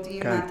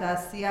משמעותיים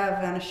מהתעשייה,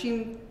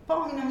 ואנשים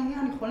פה מן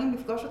המניין יכולים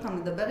לפגוש אותם,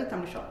 לדבר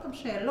איתם, לשאול אותם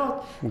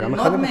שאלות. גם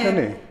אחד עם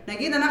השני.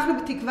 נגיד, אנחנו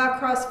בתקווה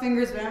cross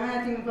fingers,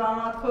 באמת, אם כבר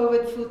אמרת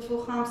COVID, טפו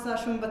חמסה,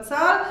 שום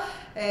בצל,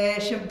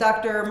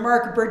 שדוקטור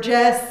מרק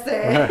ברג'ס,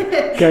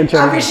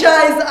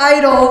 אבישיי's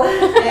idol,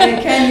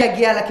 כן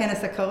יגיע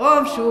לכנס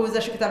הקרוב, שהוא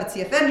זה שכתב את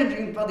CF Engine,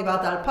 אם כבר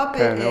דיברת על פאפט,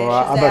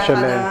 שזה אחד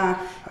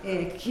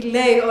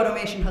הכלי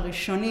אוטומיישן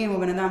הראשונים, הוא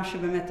בן אדם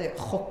שבאמת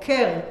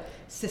חוקר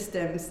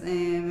systems,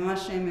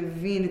 ממש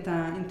מבין את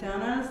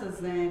האינטרנלס,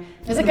 אז...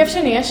 איזה כיף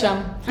שנהיה שם.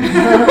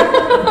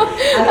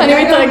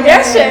 אני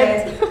מתרגשת.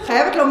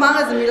 חייבת לומר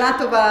איזו מילה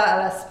טובה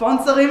על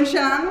הספונסרים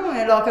שלנו,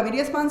 לא רק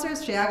המדיה ספונסרס,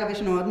 שאגב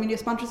יש לנו עוד מדיה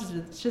ספונסרס,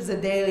 שזה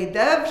Daily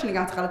Dev, שאני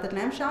גם צריכה לתת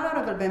להם שאלה,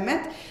 אבל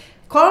באמת,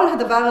 כל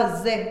הדבר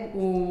הזה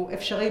הוא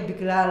אפשרי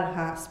בגלל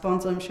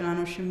הספונסרים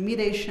שלנו,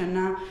 שמדי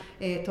שנה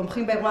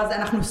תומכים באירוע הזה.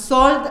 אנחנו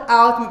sold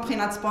out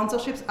מבחינת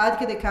ספונסרשיפס, עד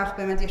כדי כך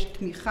באמת יש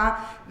תמיכה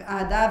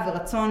ואהדה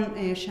ורצון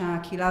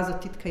שהקהילה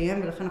הזאת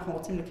תתקיים, ולכן אנחנו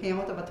רוצים לקיים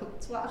אותה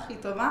בצורה הכי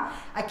טובה.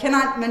 I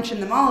cannot mention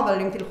them all, אבל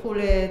אם תלכו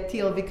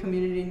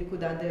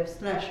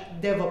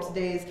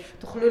ל-tlvcommunity.dev/DevOpsDays,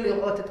 תוכלו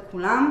לראות את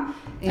כולם.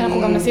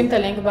 אנחנו גם נשים את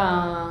הלינק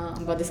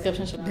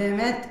בדיסקריפשן שלנו.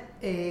 באמת,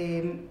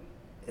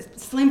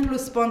 20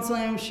 פלוס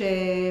ספונסרים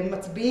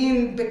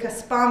שמצביעים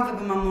בכספם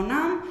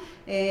ובממונם,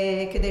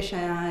 כדי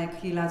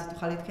שהקהילה הזאת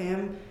תוכל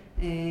להתקיים.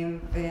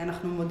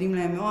 ואנחנו מודים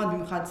להם מאוד,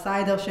 במיוחד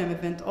סיידר שהם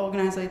איבנט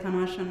אורגנייזר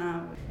איתנו השנה.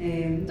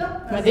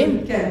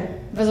 מדהים. כן.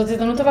 וזאת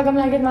הזדמנות טובה גם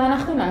להגיד מה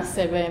אנחנו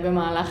נעשה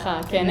במהלך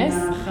הכנס.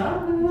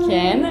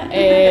 כן,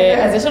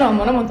 אז יש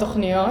לנו המון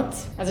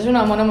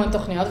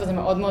תוכניות וזה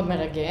מאוד מאוד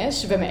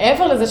מרגש,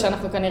 ומעבר לזה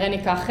שאנחנו כנראה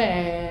ניקח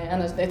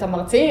את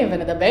המרצים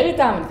ונדבר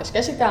איתם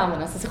ונקשקש איתם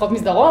ונעשה שיחות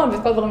מסדרון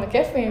וכל דברים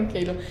הכיפים,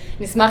 כאילו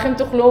נשמח אם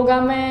תוכלו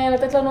גם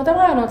לתת לנו אותם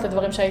רעיונות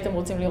לדברים שהייתם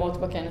רוצים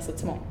לראות בכנס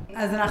עצמו.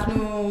 אז אנחנו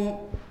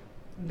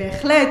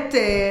בהחלט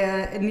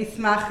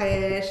נשמח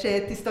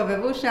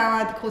שתסתובבו שם,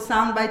 תקחו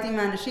סאונד בייטים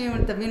מאנשים,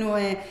 תבינו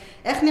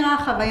איך נראה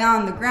החוויה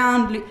on the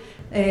ground,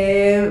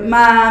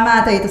 מה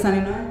אתה היית עושה לי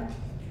נועה?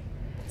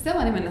 זהו,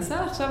 אני מנסה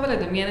לחשוב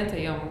ולדמיין את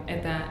היום,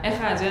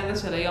 איך האג'נדה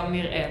של היום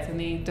נראית.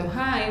 אני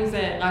תוהה אם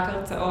זה רק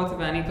הרצאות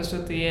ואני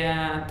פשוט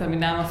אהיה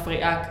התלמידה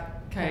המפריעה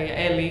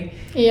כיעלי.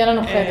 יהיה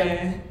לנו חדר.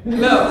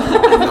 לא.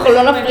 אנחנו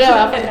לא נפריע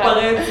לאף אחד.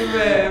 אתפרץ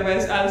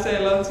ואשאל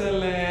שאלות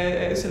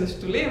של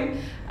שתולים,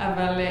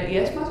 אבל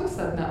יש משהו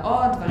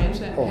סדנאות, דברים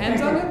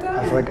שהנדזון יותר?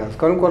 אז רגע, אז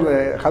קודם כל,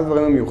 אחד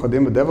הדברים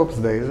המיוחדים ב-DevOps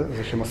Days,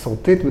 זה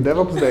שמסורתית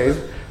ב-DevOps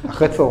Days,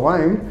 אחרי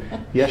צהריים,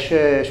 יש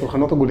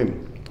שולחנות עגולים.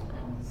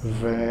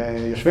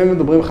 ויושבים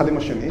ומדברים אחד עם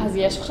השני. אז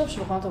יש עכשיו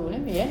שולחנות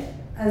עגולים? יהיה?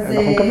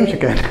 אנחנו מקווים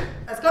שכן.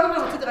 אז קודם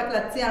כל רציתי רק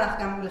להציע לך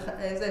גם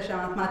זה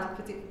שאמרת מה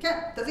תקפצי, כן,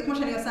 תעשי כמו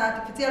שאני עושה,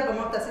 תקפצי על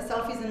במות, תעשי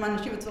סלפיז עם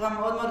אנשים בצורה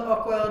מאוד מאוד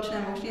awkward,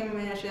 שהם מרגישים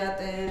שאת...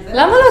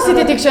 למה לא עשיתי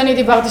איתי כשאני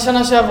דיברתי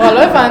שנה שעברה? לא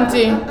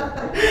הבנתי.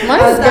 מה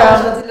נסגר?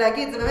 אז רציתי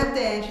להגיד, זה באמת,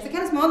 שזה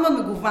כנס מאוד מאוד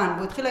מגוון,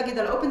 והוא התחיל להגיד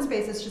על open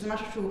spaces, שזה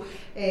משהו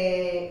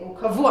שהוא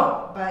קבוע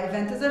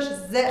באיבנט הזה,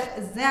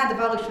 שזה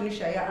הדבר הראשוני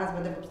שהיה אז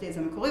ב-DevOps Days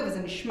המקורי, וזה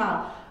נשמר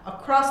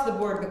across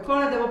the board,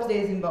 בכל ה-DevOps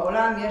Days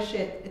בעולם יש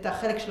את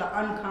החלק של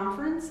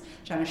ה-unconference,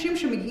 שאנשים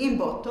שמגיעים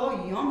באותו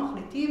יום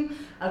מחליטים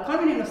על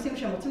כל מיני נושאים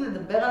שהם רוצים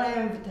לדבר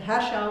עליהם ו-hash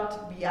out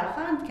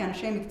ביחד,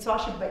 כאנשי מקצוע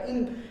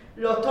שבאים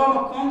לאותו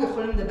מקום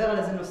ויכולים לדבר על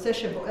איזה נושא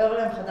שבוער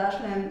להם, חדש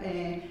להם,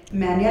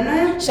 מעניין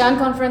להם. שאן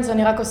קונפרנס,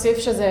 אני רק אוסיף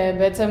שזה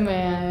בעצם,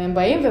 הם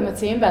באים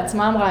ומציעים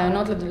בעצמם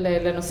רעיונות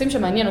לנושאים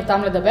שמעניין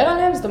אותם לדבר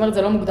עליהם, זאת אומרת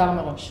זה לא מוגדר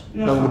מראש.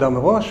 לא מוגדר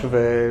מראש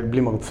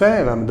ובלי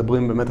מרצה, אלא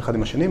מדברים באמת אחד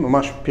עם השני,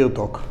 ממש peer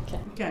talk.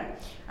 כן.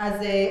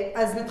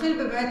 אז נתחיל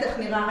באמת איך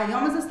נראה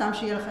היום הזה, סתם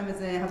שיהיה לכם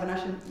איזו הבנה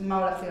של מה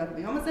הולך להיות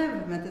ביום הזה,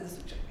 ובאמת איזה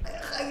סוג של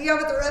חגיגה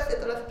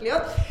מטורפת הולכת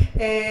להיות.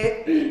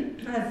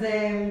 אז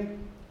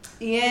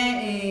יהיה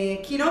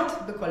קינות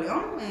בכל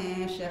יום,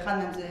 שאחד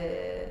מהם זה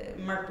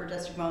מרק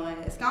פרוג'ס שכבר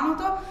הזכרנו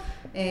אותו.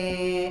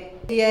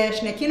 יהיה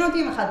 2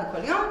 קינוטים, אחד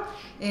בכל יום.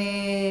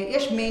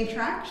 יש מיין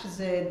טראק,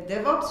 שזה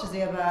DevOps, שזה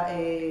יהיה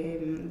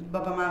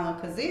בבמה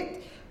המרכזית.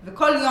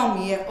 וכל יום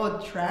יהיה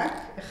עוד טראק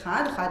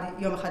אחד,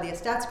 יום אחד יהיה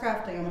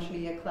StatsCraft, היום השני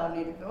יהיה Cloud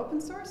Native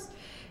ו-Open Source.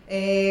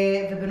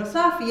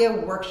 ובנוסף יהיה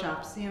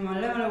workshops, יהיה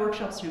מלא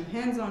workshops שהם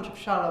hands-on,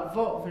 שאפשר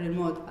לבוא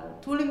וללמוד על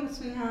טולינג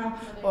מסוים,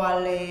 או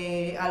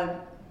על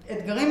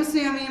אתגרים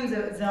מסוימים,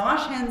 זה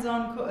ממש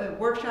hands-on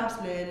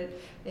workshops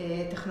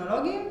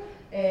לטכנולוגים,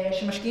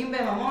 שמשקיעים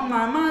בהם המון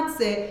מאמץ,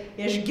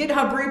 יש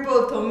GitHub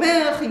repo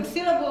תומך, עם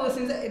סילבוס,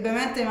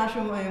 באמת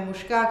משהו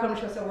מושקע, כל מי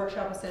שעושה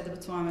workshop עושה את זה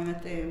בצורה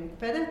באמת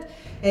מוקפדת.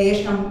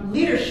 יש גם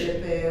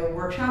leadership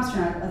workshops,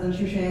 אז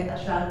אנשים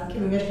ששאלתי,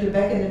 כאילו יש לי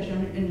backend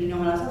engineer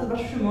מה לעשות, זה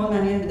משהו שמאוד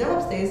מעניין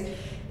ב-DevOps Days,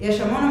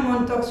 יש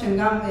המון טוקס שהם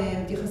גם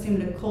מתייחסים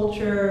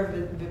ל-culture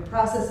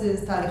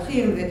ו-processes,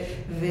 תהליכים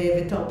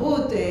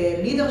ותרבות,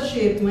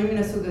 leadership, דברים מן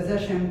הסוג הזה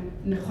שהם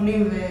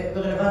נכונים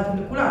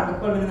ורלוונטיים לכולם,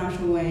 לכל בן אדם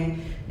שהוא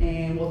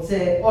רוצה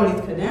או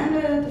להתקדם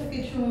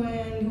לתפקיד שהוא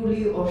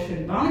ניהולי, או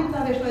שכבר נמצא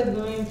ויש לו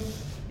אתגרים,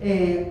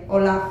 או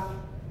לה.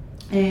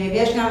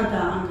 ויש גם את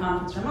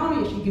ה-unconference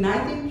שאמרנו, יש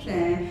איגנייטים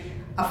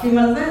שעפים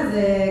על זה,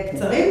 זה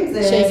קצרים.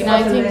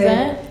 שאיגנייטים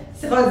זה?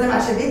 שיחות זה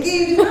מה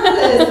שוויקי,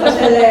 זה שיחות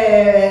של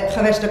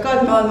 5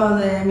 דקות מאוד מאוד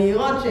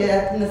מהירות,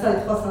 שאת מנסה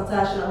לתפוס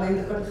הרצאה של 40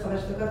 דקות ל5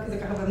 דקות, כי זה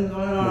ככה באמת לא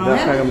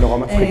בדרך כלל גם נורא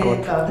מצחיקות.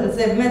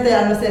 זה באמת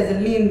הנושא הזה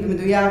לין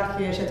ומדויק,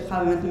 שתוכל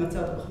באמת למצוא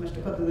אותו ב5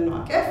 דקות, וזה נורא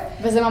כיף.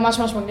 וזה ממש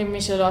מגניב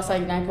מי שלא עשה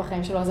איגנייט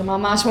בחיים שלו, זה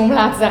ממש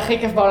מומלץ, זה הכי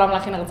כיף בעולם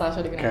להכין הרצאה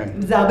של איגנייט.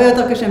 זה הרבה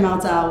יותר קשה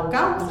מההרצאה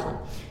הארוכה.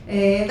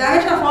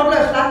 והאמת שאנחנו עוד לא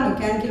החלטנו,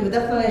 כן? כאילו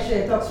בדרך כלל יש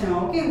טוקס שהם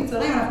ארוכים,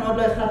 קצרים, אנחנו עוד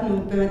לא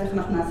החלטנו באמת איך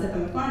אנחנו נעשה את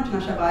המתכונת.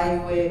 שנה שעברה היו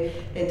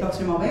טוקס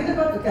שהם 40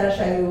 דקות, וכאלה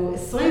שהיו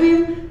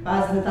 20,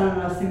 ואז נתן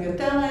לנו לשים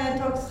יותר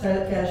טוקס,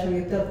 כאלה שהם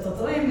יותר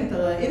קצרצרים,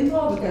 יותר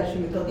אינטרו, וכאלה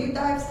שהם יותר דיפ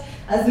דייבס.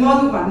 אז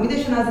מאוד מובן,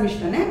 מדי שנה זה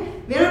משתנה.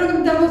 ויהיה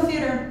לנו גם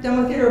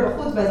דמו תיאטר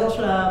בחוץ, באזור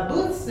של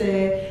הבוץ,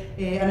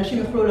 אנשים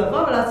יוכלו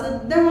לבוא ולעשות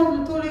דמו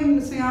לטולינג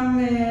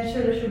מסוים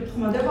של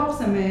תחום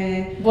ה-DevOps.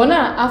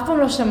 בונה, אף פעם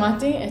לא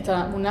שמעתי את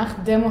המונח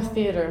דמו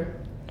תיאטר.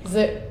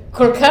 זה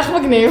כל כך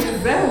מגניב.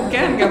 זהו,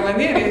 כן, גם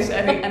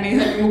אני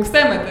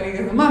מוקסמת.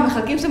 מה,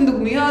 מחלקים שם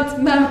דוגמיות,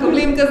 מה,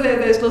 מקבלים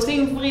כזה,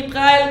 30 פרי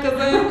טרייל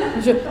כזה.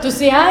 To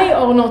CI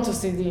or not to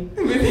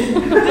CD?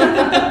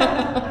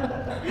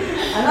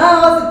 אני לא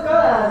ארוס את כל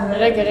ה...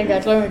 רגע,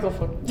 את לא עם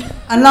מיקרופון.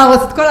 אני לא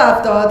ארוץ את כל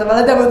ההפתעות, אבל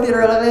הדמו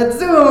תיאטר הולך להיות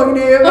סופר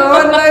מגניב,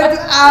 ואני לא יודעת,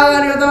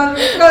 אני יודעת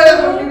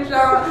כל יום מגניב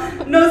שם,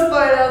 no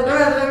spoilers,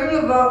 באמת, חייבים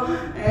לבוא.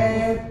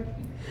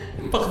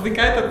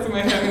 תחזיקה את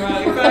עצמך, אני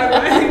מעריכה את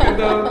זה,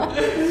 גדול.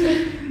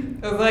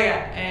 אז רגע,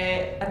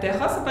 אתה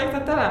יכול לספר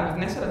קצת על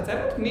המבנה של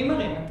הצוות? מי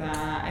מרים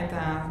את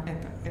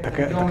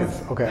היום?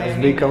 אוקיי, אז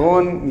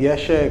בעיקרון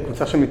יש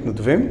קבוצה של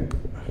מתנדבים,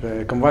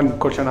 וכמובן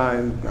כל שנה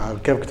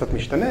ההרכב קצת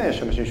משתנה,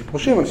 יש אנשים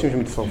שפרושים, אנשים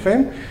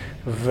שמצטרפים.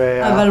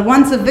 אבל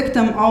once a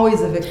victim,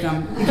 always a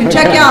victim. You can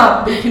check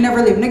out, but you can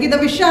never leave. נגיד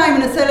אבישי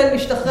מנסה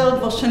להשתחרר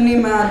כבר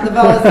שנים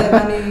מהדבר הזה,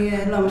 ואני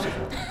לא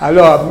משחררת.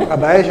 לא,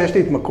 הבעיה היא שיש לי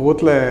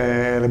התמכרות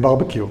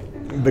לברבקיו,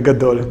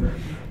 בגדול.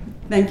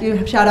 Thank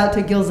you. Shout out to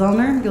גיל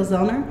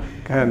זלנר.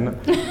 כן,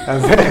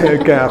 אז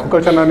כן, אנחנו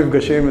כל שנה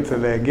נפגשים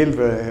אצל גיל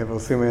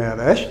ועושים על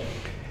האש.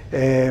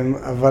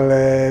 אבל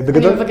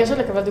בגדול... אני מבקשת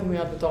לקבל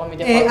דוגמיות בתור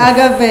המדיה.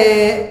 אגב,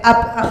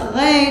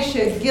 אחרי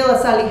שגיל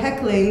עשה לי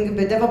הקלינג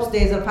ב-DevOps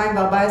Days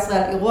 2014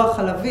 על אירוע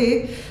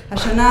חלבי,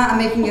 השנה I'm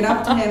making it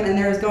up to him and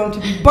there is going to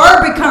be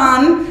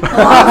Barbican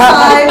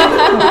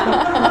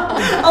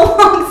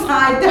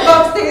alongside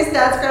DevOps Days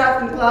StatsCraft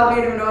and Cloud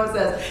Native and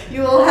OSS.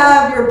 You will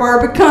have your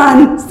Barbican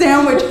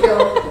sandwich,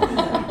 Gil.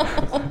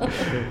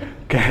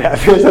 כן, אז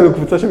יש לנו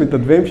קבוצה של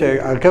מתנדבים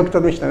שהרכב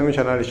קצת משתנה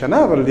משנה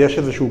לשנה, אבל יש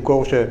איזשהו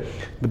קור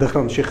שבדרך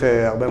כלל ממשיך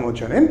הרבה מאוד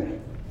שנים,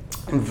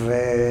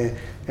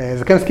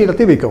 וזה כן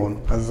קהילתי בעיקרון,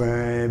 אז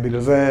בגלל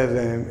זה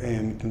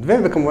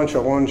מתנדבים, וכמובן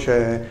שרון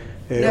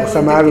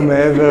שעושה מעל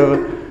ומעבר,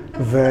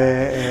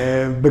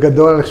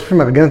 ובגדול אני חושב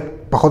שמארגנת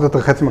פחות או יותר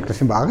חצי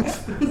מהכנסים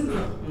בארץ.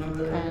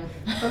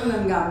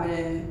 גם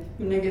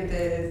נגד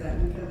זה,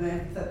 כזה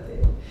קצת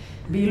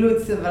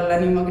באילוץ, אבל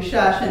אני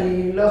מרגישה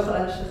שאני לא יכולה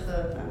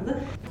לשחרר אותם.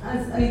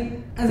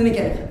 אז אני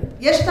כן אחת.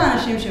 יש את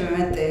האנשים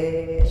שבאמת,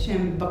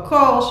 שהם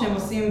בקור, שהם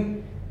עושים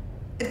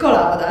את כל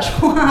העבודה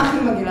השחורה הכי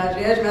מגעילה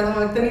שיש,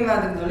 מהדברים הקטנים ועד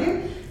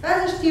הגדולים,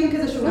 ואז יש טים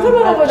כזה שהוא גם... מה זה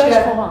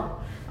בעבודה שחורה?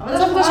 עבודה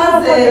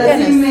שחורה זה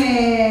לשים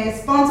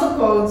ספונסר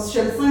קודס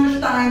של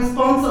 22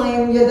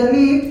 ספונסרים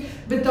ידנית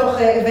בתוך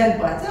איבנט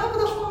ברייט. זה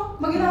עבודה שחורה,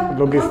 מגעילה.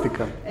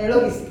 לוגיסטיקה.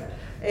 לוגיסטיקה.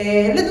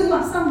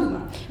 לדוגמה, סתם דוגמה.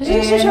 יש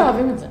אנשים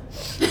שאוהבים את זה.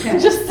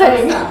 just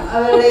saying.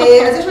 אבל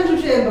אז יש אנשים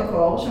שהם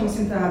בקור, שהם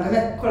עושים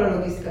באמת כל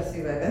הלוגיסטיקה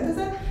סביב האבנט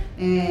הזה,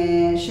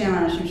 שהם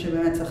האנשים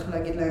שבאמת צריך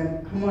להגיד להם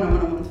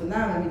המון תודה,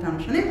 והם איתנו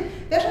שנים.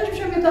 ויש אנשים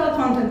שהם יותר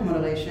ל-content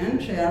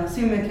moderation, שאנחנו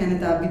עושים כן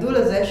את הבידול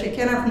הזה,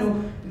 שכן אנחנו,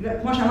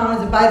 כמו שאמרנו,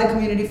 זה by the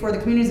community for the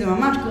community, זה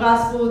ממש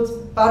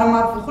grassroots, bottom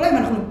up וכו',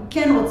 ואנחנו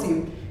כן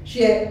רוצים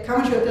שיהיה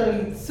כמה שיותר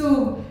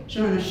ייצוג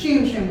של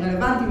אנשים שהם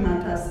רלוונטיים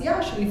מהתעשייה,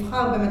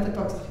 שנבחר באמת את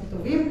הטוקס הכי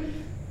טובים,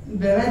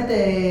 באמת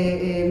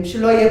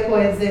שלא יהיה פה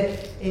איזה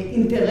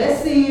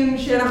אינטרסים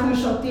שאנחנו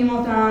משרתים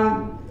אותם,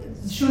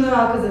 שום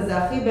דבר כזה, זה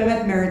הכי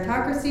באמת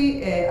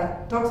meritocracy,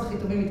 הטוקס הכי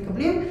טובים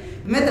מתקבלים.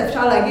 באמת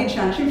אפשר להגיד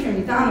שאנשים שהם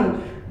איתנו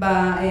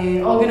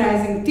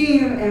ב-organizing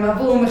team, הם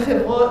עברו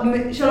מחברות,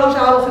 3-4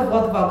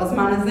 חברות כבר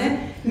בזמן הזה,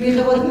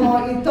 מחברות כמו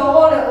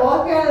איטורו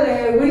לאורקל,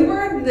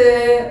 ווינוורד,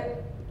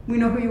 we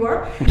know who you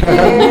are,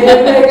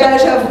 וכאלה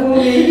שעברו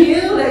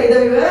מהיר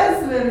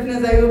ל-AWS, ולפני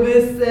זה היו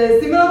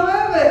בסימילר,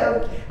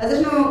 אז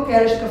יש לנו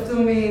כאלה שקפצו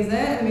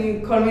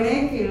מכל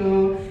מיני,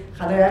 כאילו,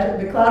 אחד היה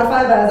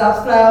ב-Cloudify, ואז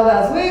AppsFlyer,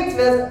 ואז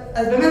Wix,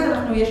 אז באמת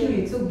יש לנו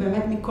ייצוג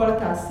באמת מכל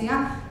התעשייה,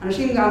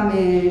 אנשים גם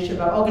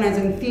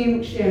שב-Organizing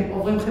Team, שהם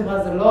עוברים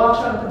חברה, זה לא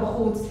עכשיו אתה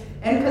בחוץ,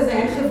 אין כזה,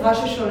 אין חברה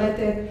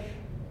ששולטת,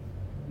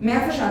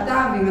 מאיפה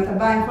שאתה, ואם אתה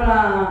בא עם כל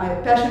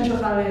הפשן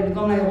שלך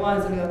לגרום לאירוע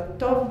הזה להיות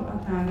טוב,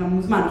 אתה גם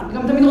מוזמן,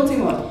 גם תמיד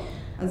רוצים עוד.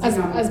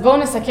 אז בואו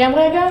נסכם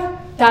רגע.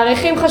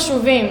 תאריכים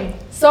חשובים,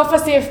 סוף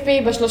ה-CFP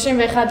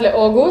ב-31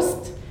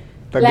 לאוגוסט.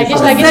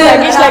 להגיש.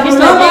 אנחנו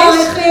לא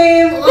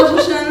מעריכים, ראש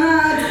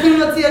השנה, צריכים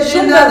להוציא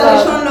אג'נדה עד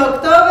הראשון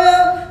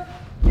לאוקטובר.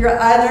 You're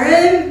either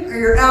in or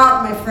you're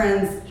out, my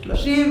friends.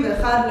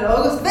 31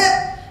 לאוגוסט,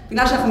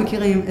 בגלל שאנחנו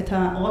מכירים את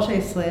הראש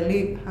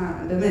הישראלי,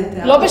 באמת...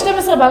 לא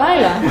ב-12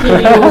 בלילה,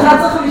 כאילו.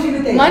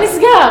 11:59. מה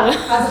נסגר?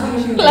 11:59.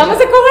 למה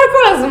זה קורה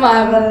כל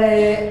הזמן? אבל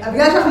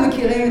בגלל שאנחנו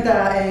מכירים את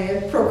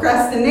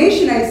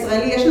ה-procrastination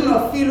הישראלי, יש לנו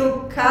אפילו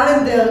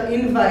calendar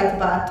invite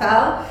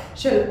באתר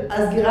של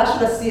הסגירה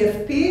של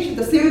ה-CFP,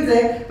 שתשים את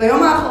זה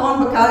ביום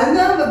האחרון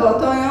בקלנדר,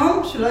 ובאותו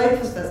יום שלא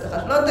יתפספס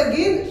לך, שלא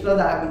תגיד, שלא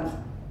דאגנו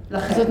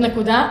לך. זאת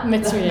נקודה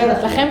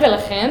מצוינת, לכם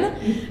ולכן.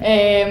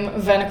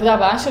 והנקודה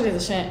הבאה שלי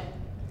זה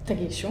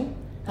תגישו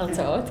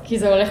הרצאות, כי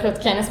זה הולך להיות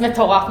כנס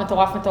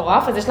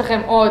מטורף, אז יש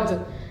לכם עוד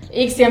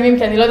X ימים,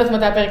 כי אני לא יודעת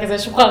מתי הפרק הזה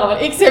שוחרר,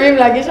 אבל X ימים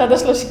להגיש עד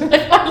ה-31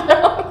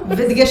 יום.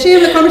 ודגשים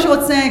לכל מי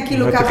שרוצה,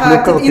 כאילו ככה,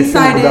 קצת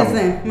אינסייד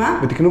איזה. מה?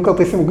 ותקנו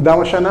כרטיסים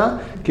מוקדם השנה,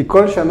 כי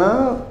כל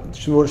שנה,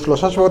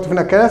 3 שבועות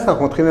לפני הכנס,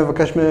 אנחנו מתחילים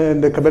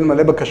לקבל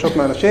מלא בקשות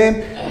מאנשים,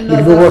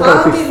 נגברו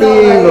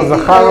הכרטיסים, לא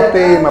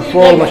זכרתי, מה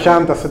פה, מה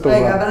שם, תעשה טובה.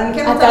 רגע, אבל אני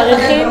כן רוצה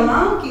לחדד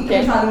ולומר, כי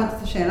תמיד שואלים אותי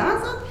את השאלה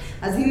הזאת,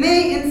 אז הנה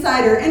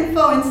אינסיידר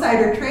אינפו,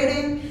 אינסיידר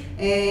טריידינג,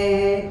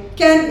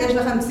 כן, יש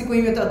לכם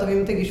סיכויים יותר טובים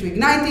אם תגישו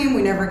איגנייטים, we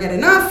never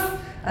get enough,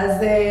 אז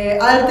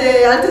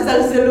אל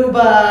תזלזלו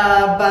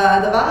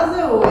בדבר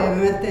הזה, הוא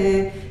באמת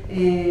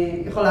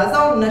יכול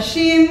לעזור.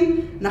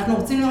 נשים, אנחנו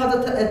רוצים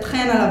לראות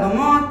אתכן על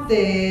הבמות,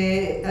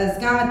 אז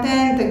גם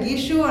אתן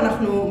תגישו,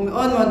 אנחנו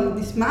מאוד מאוד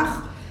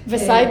נשמח.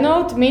 וסייד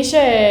נוט, מי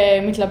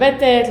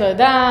שמתלבטת, לא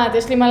יודעת,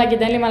 יש לי מה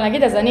להגיד, אין לי מה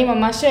להגיד, אז אני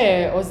ממש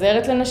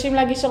עוזרת לנשים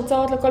להגיש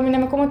הרצאות לכל מיני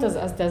מקומות,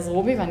 אז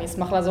תעזרו בי ואני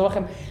אשמח לעזור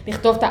לכם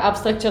לכתוב את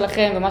האבסטרקט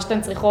שלכם ומה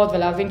שאתן צריכות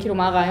ולהבין כאילו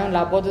מה הרעיון,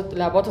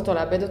 לעבוד אותו,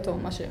 לאבד אותו,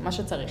 מה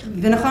שצריך.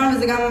 ונכון,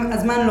 וזה גם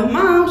הזמן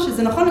לומר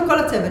שזה נכון לכל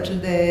הצוות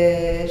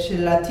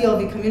של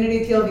ה-TLV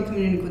Community,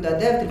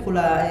 tlvcommunity.dev, תלכו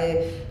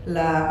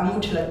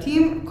לעמוד של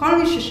הטים, כל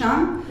מי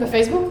ששם.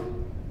 בפייסבוק?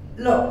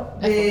 לא,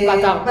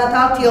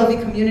 באתר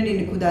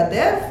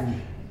tlvcommunity.dev.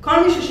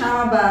 כל מי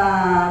ששם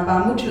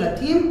בעמוד של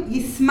הטים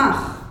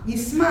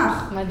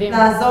ישמח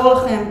לעזור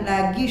לכם,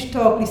 להגיש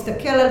טוק,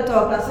 להסתכל על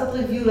טוק, לעשות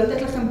ריוויו,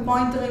 לתת לכם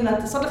פוינטרים,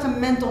 לעשות לכם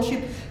מנטורשיפ,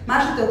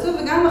 מה שתרצו,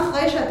 וגם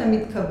אחרי שאתם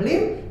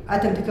מתקבלים,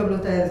 אתם תקבלו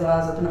את העזרה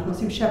הזאת. אנחנו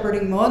עושים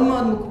שפרדינג מאוד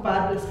מאוד מוקפד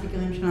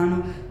לספיקרים שלנו,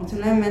 עושים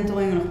להם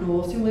מנטורינג, אנחנו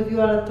עושים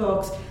ריוויו על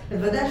הטוקס,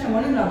 לוודא שהם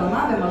עולים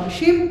לבמה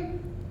ומרגישים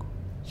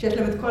שיש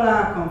להם את כל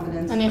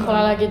הקונפידנס. אני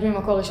יכולה להגיד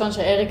ממקור ראשון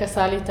שאריק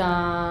עשה לי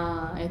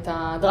את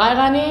הדריי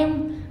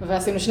ראנים,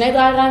 ועשינו 2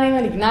 דריי ראנים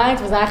על איגנייט,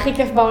 וזה היה הכי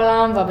כיף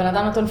בעולם, והבן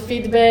אדם נתון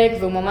פידבק,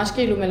 והוא ממש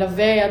כאילו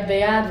מלווה יד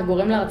ביד,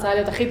 וגורם להרצאה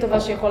להיות הכי טובה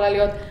שיכולה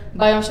להיות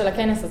ביום של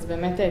הכנס, אז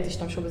באמת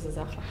תשתמשו בזה,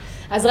 זה אחלה.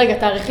 אז רגע,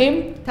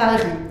 תאריכים?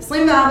 תאריכים. 24-25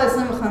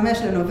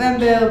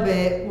 לנובמבר,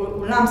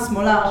 באולם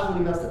סמולר של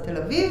אוניברסיטת תל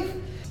אביב.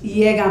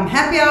 יהיה גם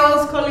happy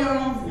hours כל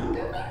יום.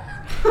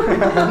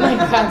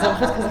 כאן, זה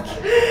הולכת כזה.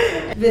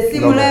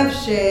 ושימו לב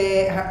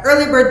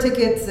שה-early bird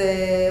tickets,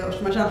 או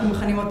מה שאנחנו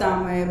מכנים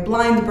אותם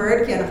blind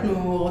bird, כי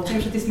אנחנו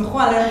רוצים שתסמכו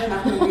עלינו,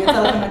 שאנחנו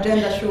יצא לכם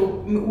אג'נדה שהוא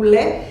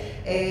מעולה.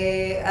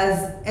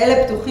 אז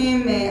אלה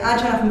פתוחים עד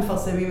שאנחנו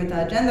מפרסמים את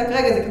האג'נדה.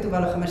 כרגע זה כתוב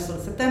על ה-15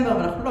 לספטמבר,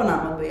 ואנחנו לא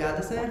נעמוד ביעד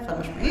הזה, חד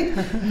משמעית.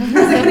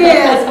 אז זה קרי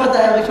ספוט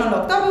הראשון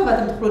לאוקטובר,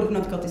 ואתם תוכלו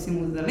לקנות כרטיסים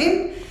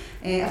מוזלים.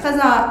 אחרי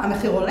זה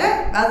המחיר עולה,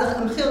 ואז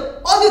המחיר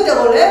עוד יותר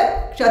עולה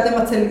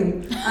כשאתם מצלים.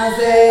 אז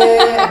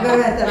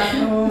באמת,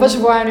 אנחנו...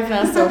 בשבועיים לפני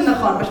הסוף.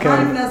 נכון,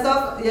 בשבועיים לפני הסוף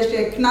יש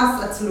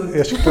כנס עצלות.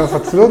 יש כנס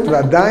עצלות,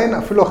 ועדיין,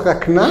 אפילו אחרי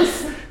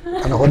הכנס,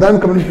 אנחנו עדיין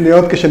מקבלים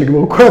פניות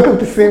כשנגמרו כל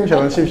הכרטיסים של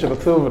אנשים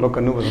שרצו ולא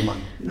קנו בזמן.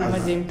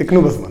 מדהים.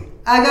 תקנו בזמן.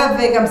 אגב,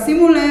 גם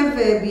שימו לב,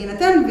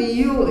 בהינתן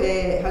ויהיו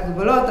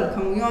הגבלות על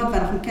כמויות,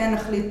 ואנחנו כן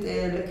נחליט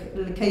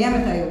לקיים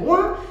את האירוע,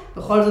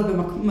 בכל זאת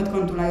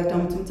במתכונת אולי יותר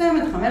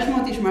מצומצמת,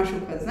 500 איש, משהו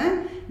כזה,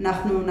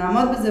 אנחנו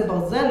נעמוד בזה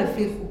ברזל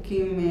לפי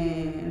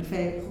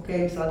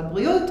חוקי משרד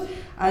הבריאות,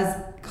 אז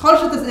ככל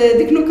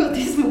שתקנו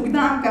כרטיס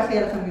מוקדם, כך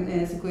יהיה לכם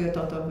סיכוי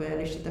יותר טוב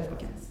להשתתף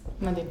בכנס.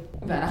 מדהים.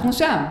 ואנחנו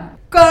שם.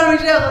 כל מי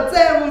שרוצה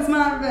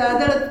מוזמן,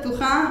 והדלת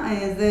פתוחה,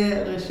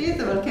 זה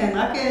ראשית, אבל כן,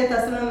 רק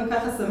תעשו לנו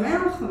ככה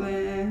שמח,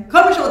 וכל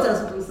מי שרוצה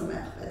לעשות לנו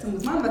שמח, בעצם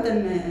מוזמן, ואתן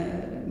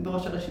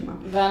בראש הרשימה.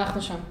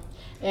 ואנחנו שם.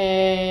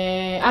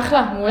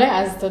 אחלה, מעולה,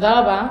 אז תודה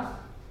רבה,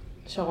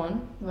 שרון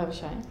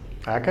ואבישי.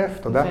 היה כיף,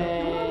 תודה.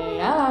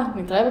 ויאללה,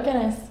 נתראה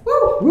בכנס.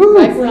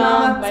 ביי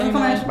כולם.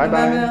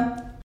 ביי.